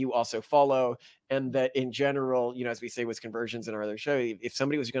truth that you also follow, and that in general, you know, as we say with conversions in our other show, if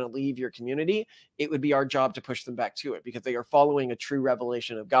somebody was going to leave your community, it would be our job to push them back to it, because they are following a true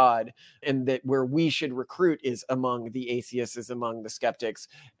revelation of God, and that where we should recruit is among the atheists, is among the skeptics,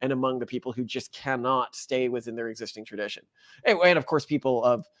 and among the people who just cannot stay within their existing tradition. And of course, people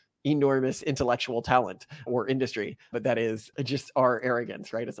of enormous intellectual talent or industry, but that is just our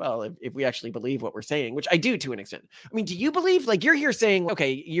arrogance, right? As well, if we actually believe what we're saying, which I do to an extent. I mean, do you believe, like, you're here saying,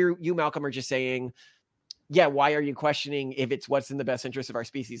 okay, you Malcolm are just saying, yeah, why are you questioning if it's what's in the best interest of our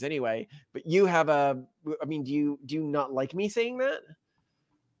species anyway? But you have do you not like me saying that?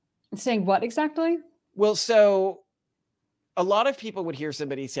 Saying what exactly? Well, so a lot of people would hear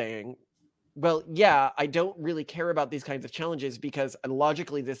somebody saying, well, yeah, I don't really care about these kinds of challenges because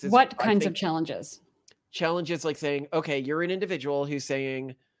logically this is... What kinds of challenges? Challenges like saying, okay, you're an individual who's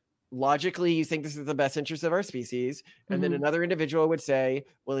saying, logically, you think this is the best interest of our species. And then another individual would say,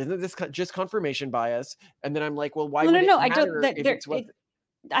 well, isn't this just confirmation bias? And then I'm like, well, why would it matter if it's what...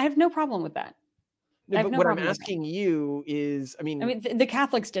 I have no problem with that. No, but what I'm asking you is, I mean, the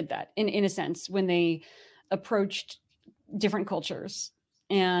Catholics did that in a sense when they approached different cultures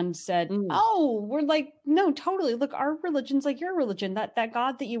and said, oh, we're like, no, totally. Look, our religion's like your religion. That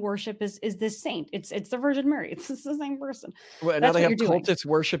God that you worship is this saint. It's the Virgin Mary. It's the same person. Well, now they have cultists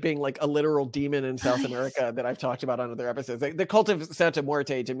worshiping like a literal demon in South America that I've talked about on other episodes. The cult of Santa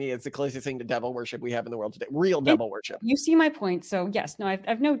Muerte, to me, is the closest thing to devil worship we have in the world today. Real devil worship. You see my point. So yes, no,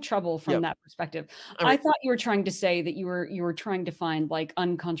 I've no trouble from that perspective. I thought you were trying to say that you were trying to find like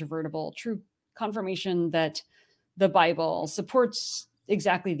uncontrovertible, true confirmation that the Bible supports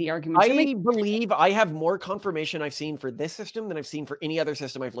exactly the arguments you're making. I believe I have more confirmation I've seen for this system than I've seen for any other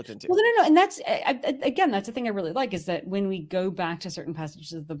system I've looked into. Well, no. And that's, again, that's the thing I really like, is that when we go back to certain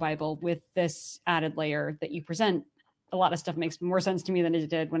passages of the Bible with this added layer that you present, a lot of stuff makes more sense to me than it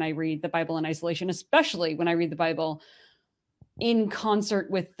did when I read the Bible in isolation, especially when I read the Bible in concert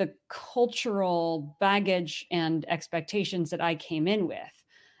with the cultural baggage and expectations that I came in with.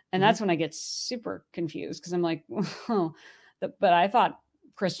 And that's when I get super confused, because I'm like, oh, but I thought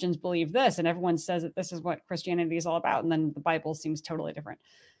Christians believe this, and everyone says that this is what Christianity is all about. And then the Bible seems totally different.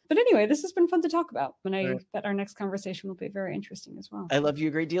 But anyway, this has been fun to talk about. And I bet our next conversation will be very interesting as well. I love you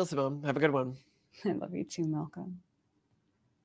a great deal, Simone. Have a good one. I love you too, Malcolm.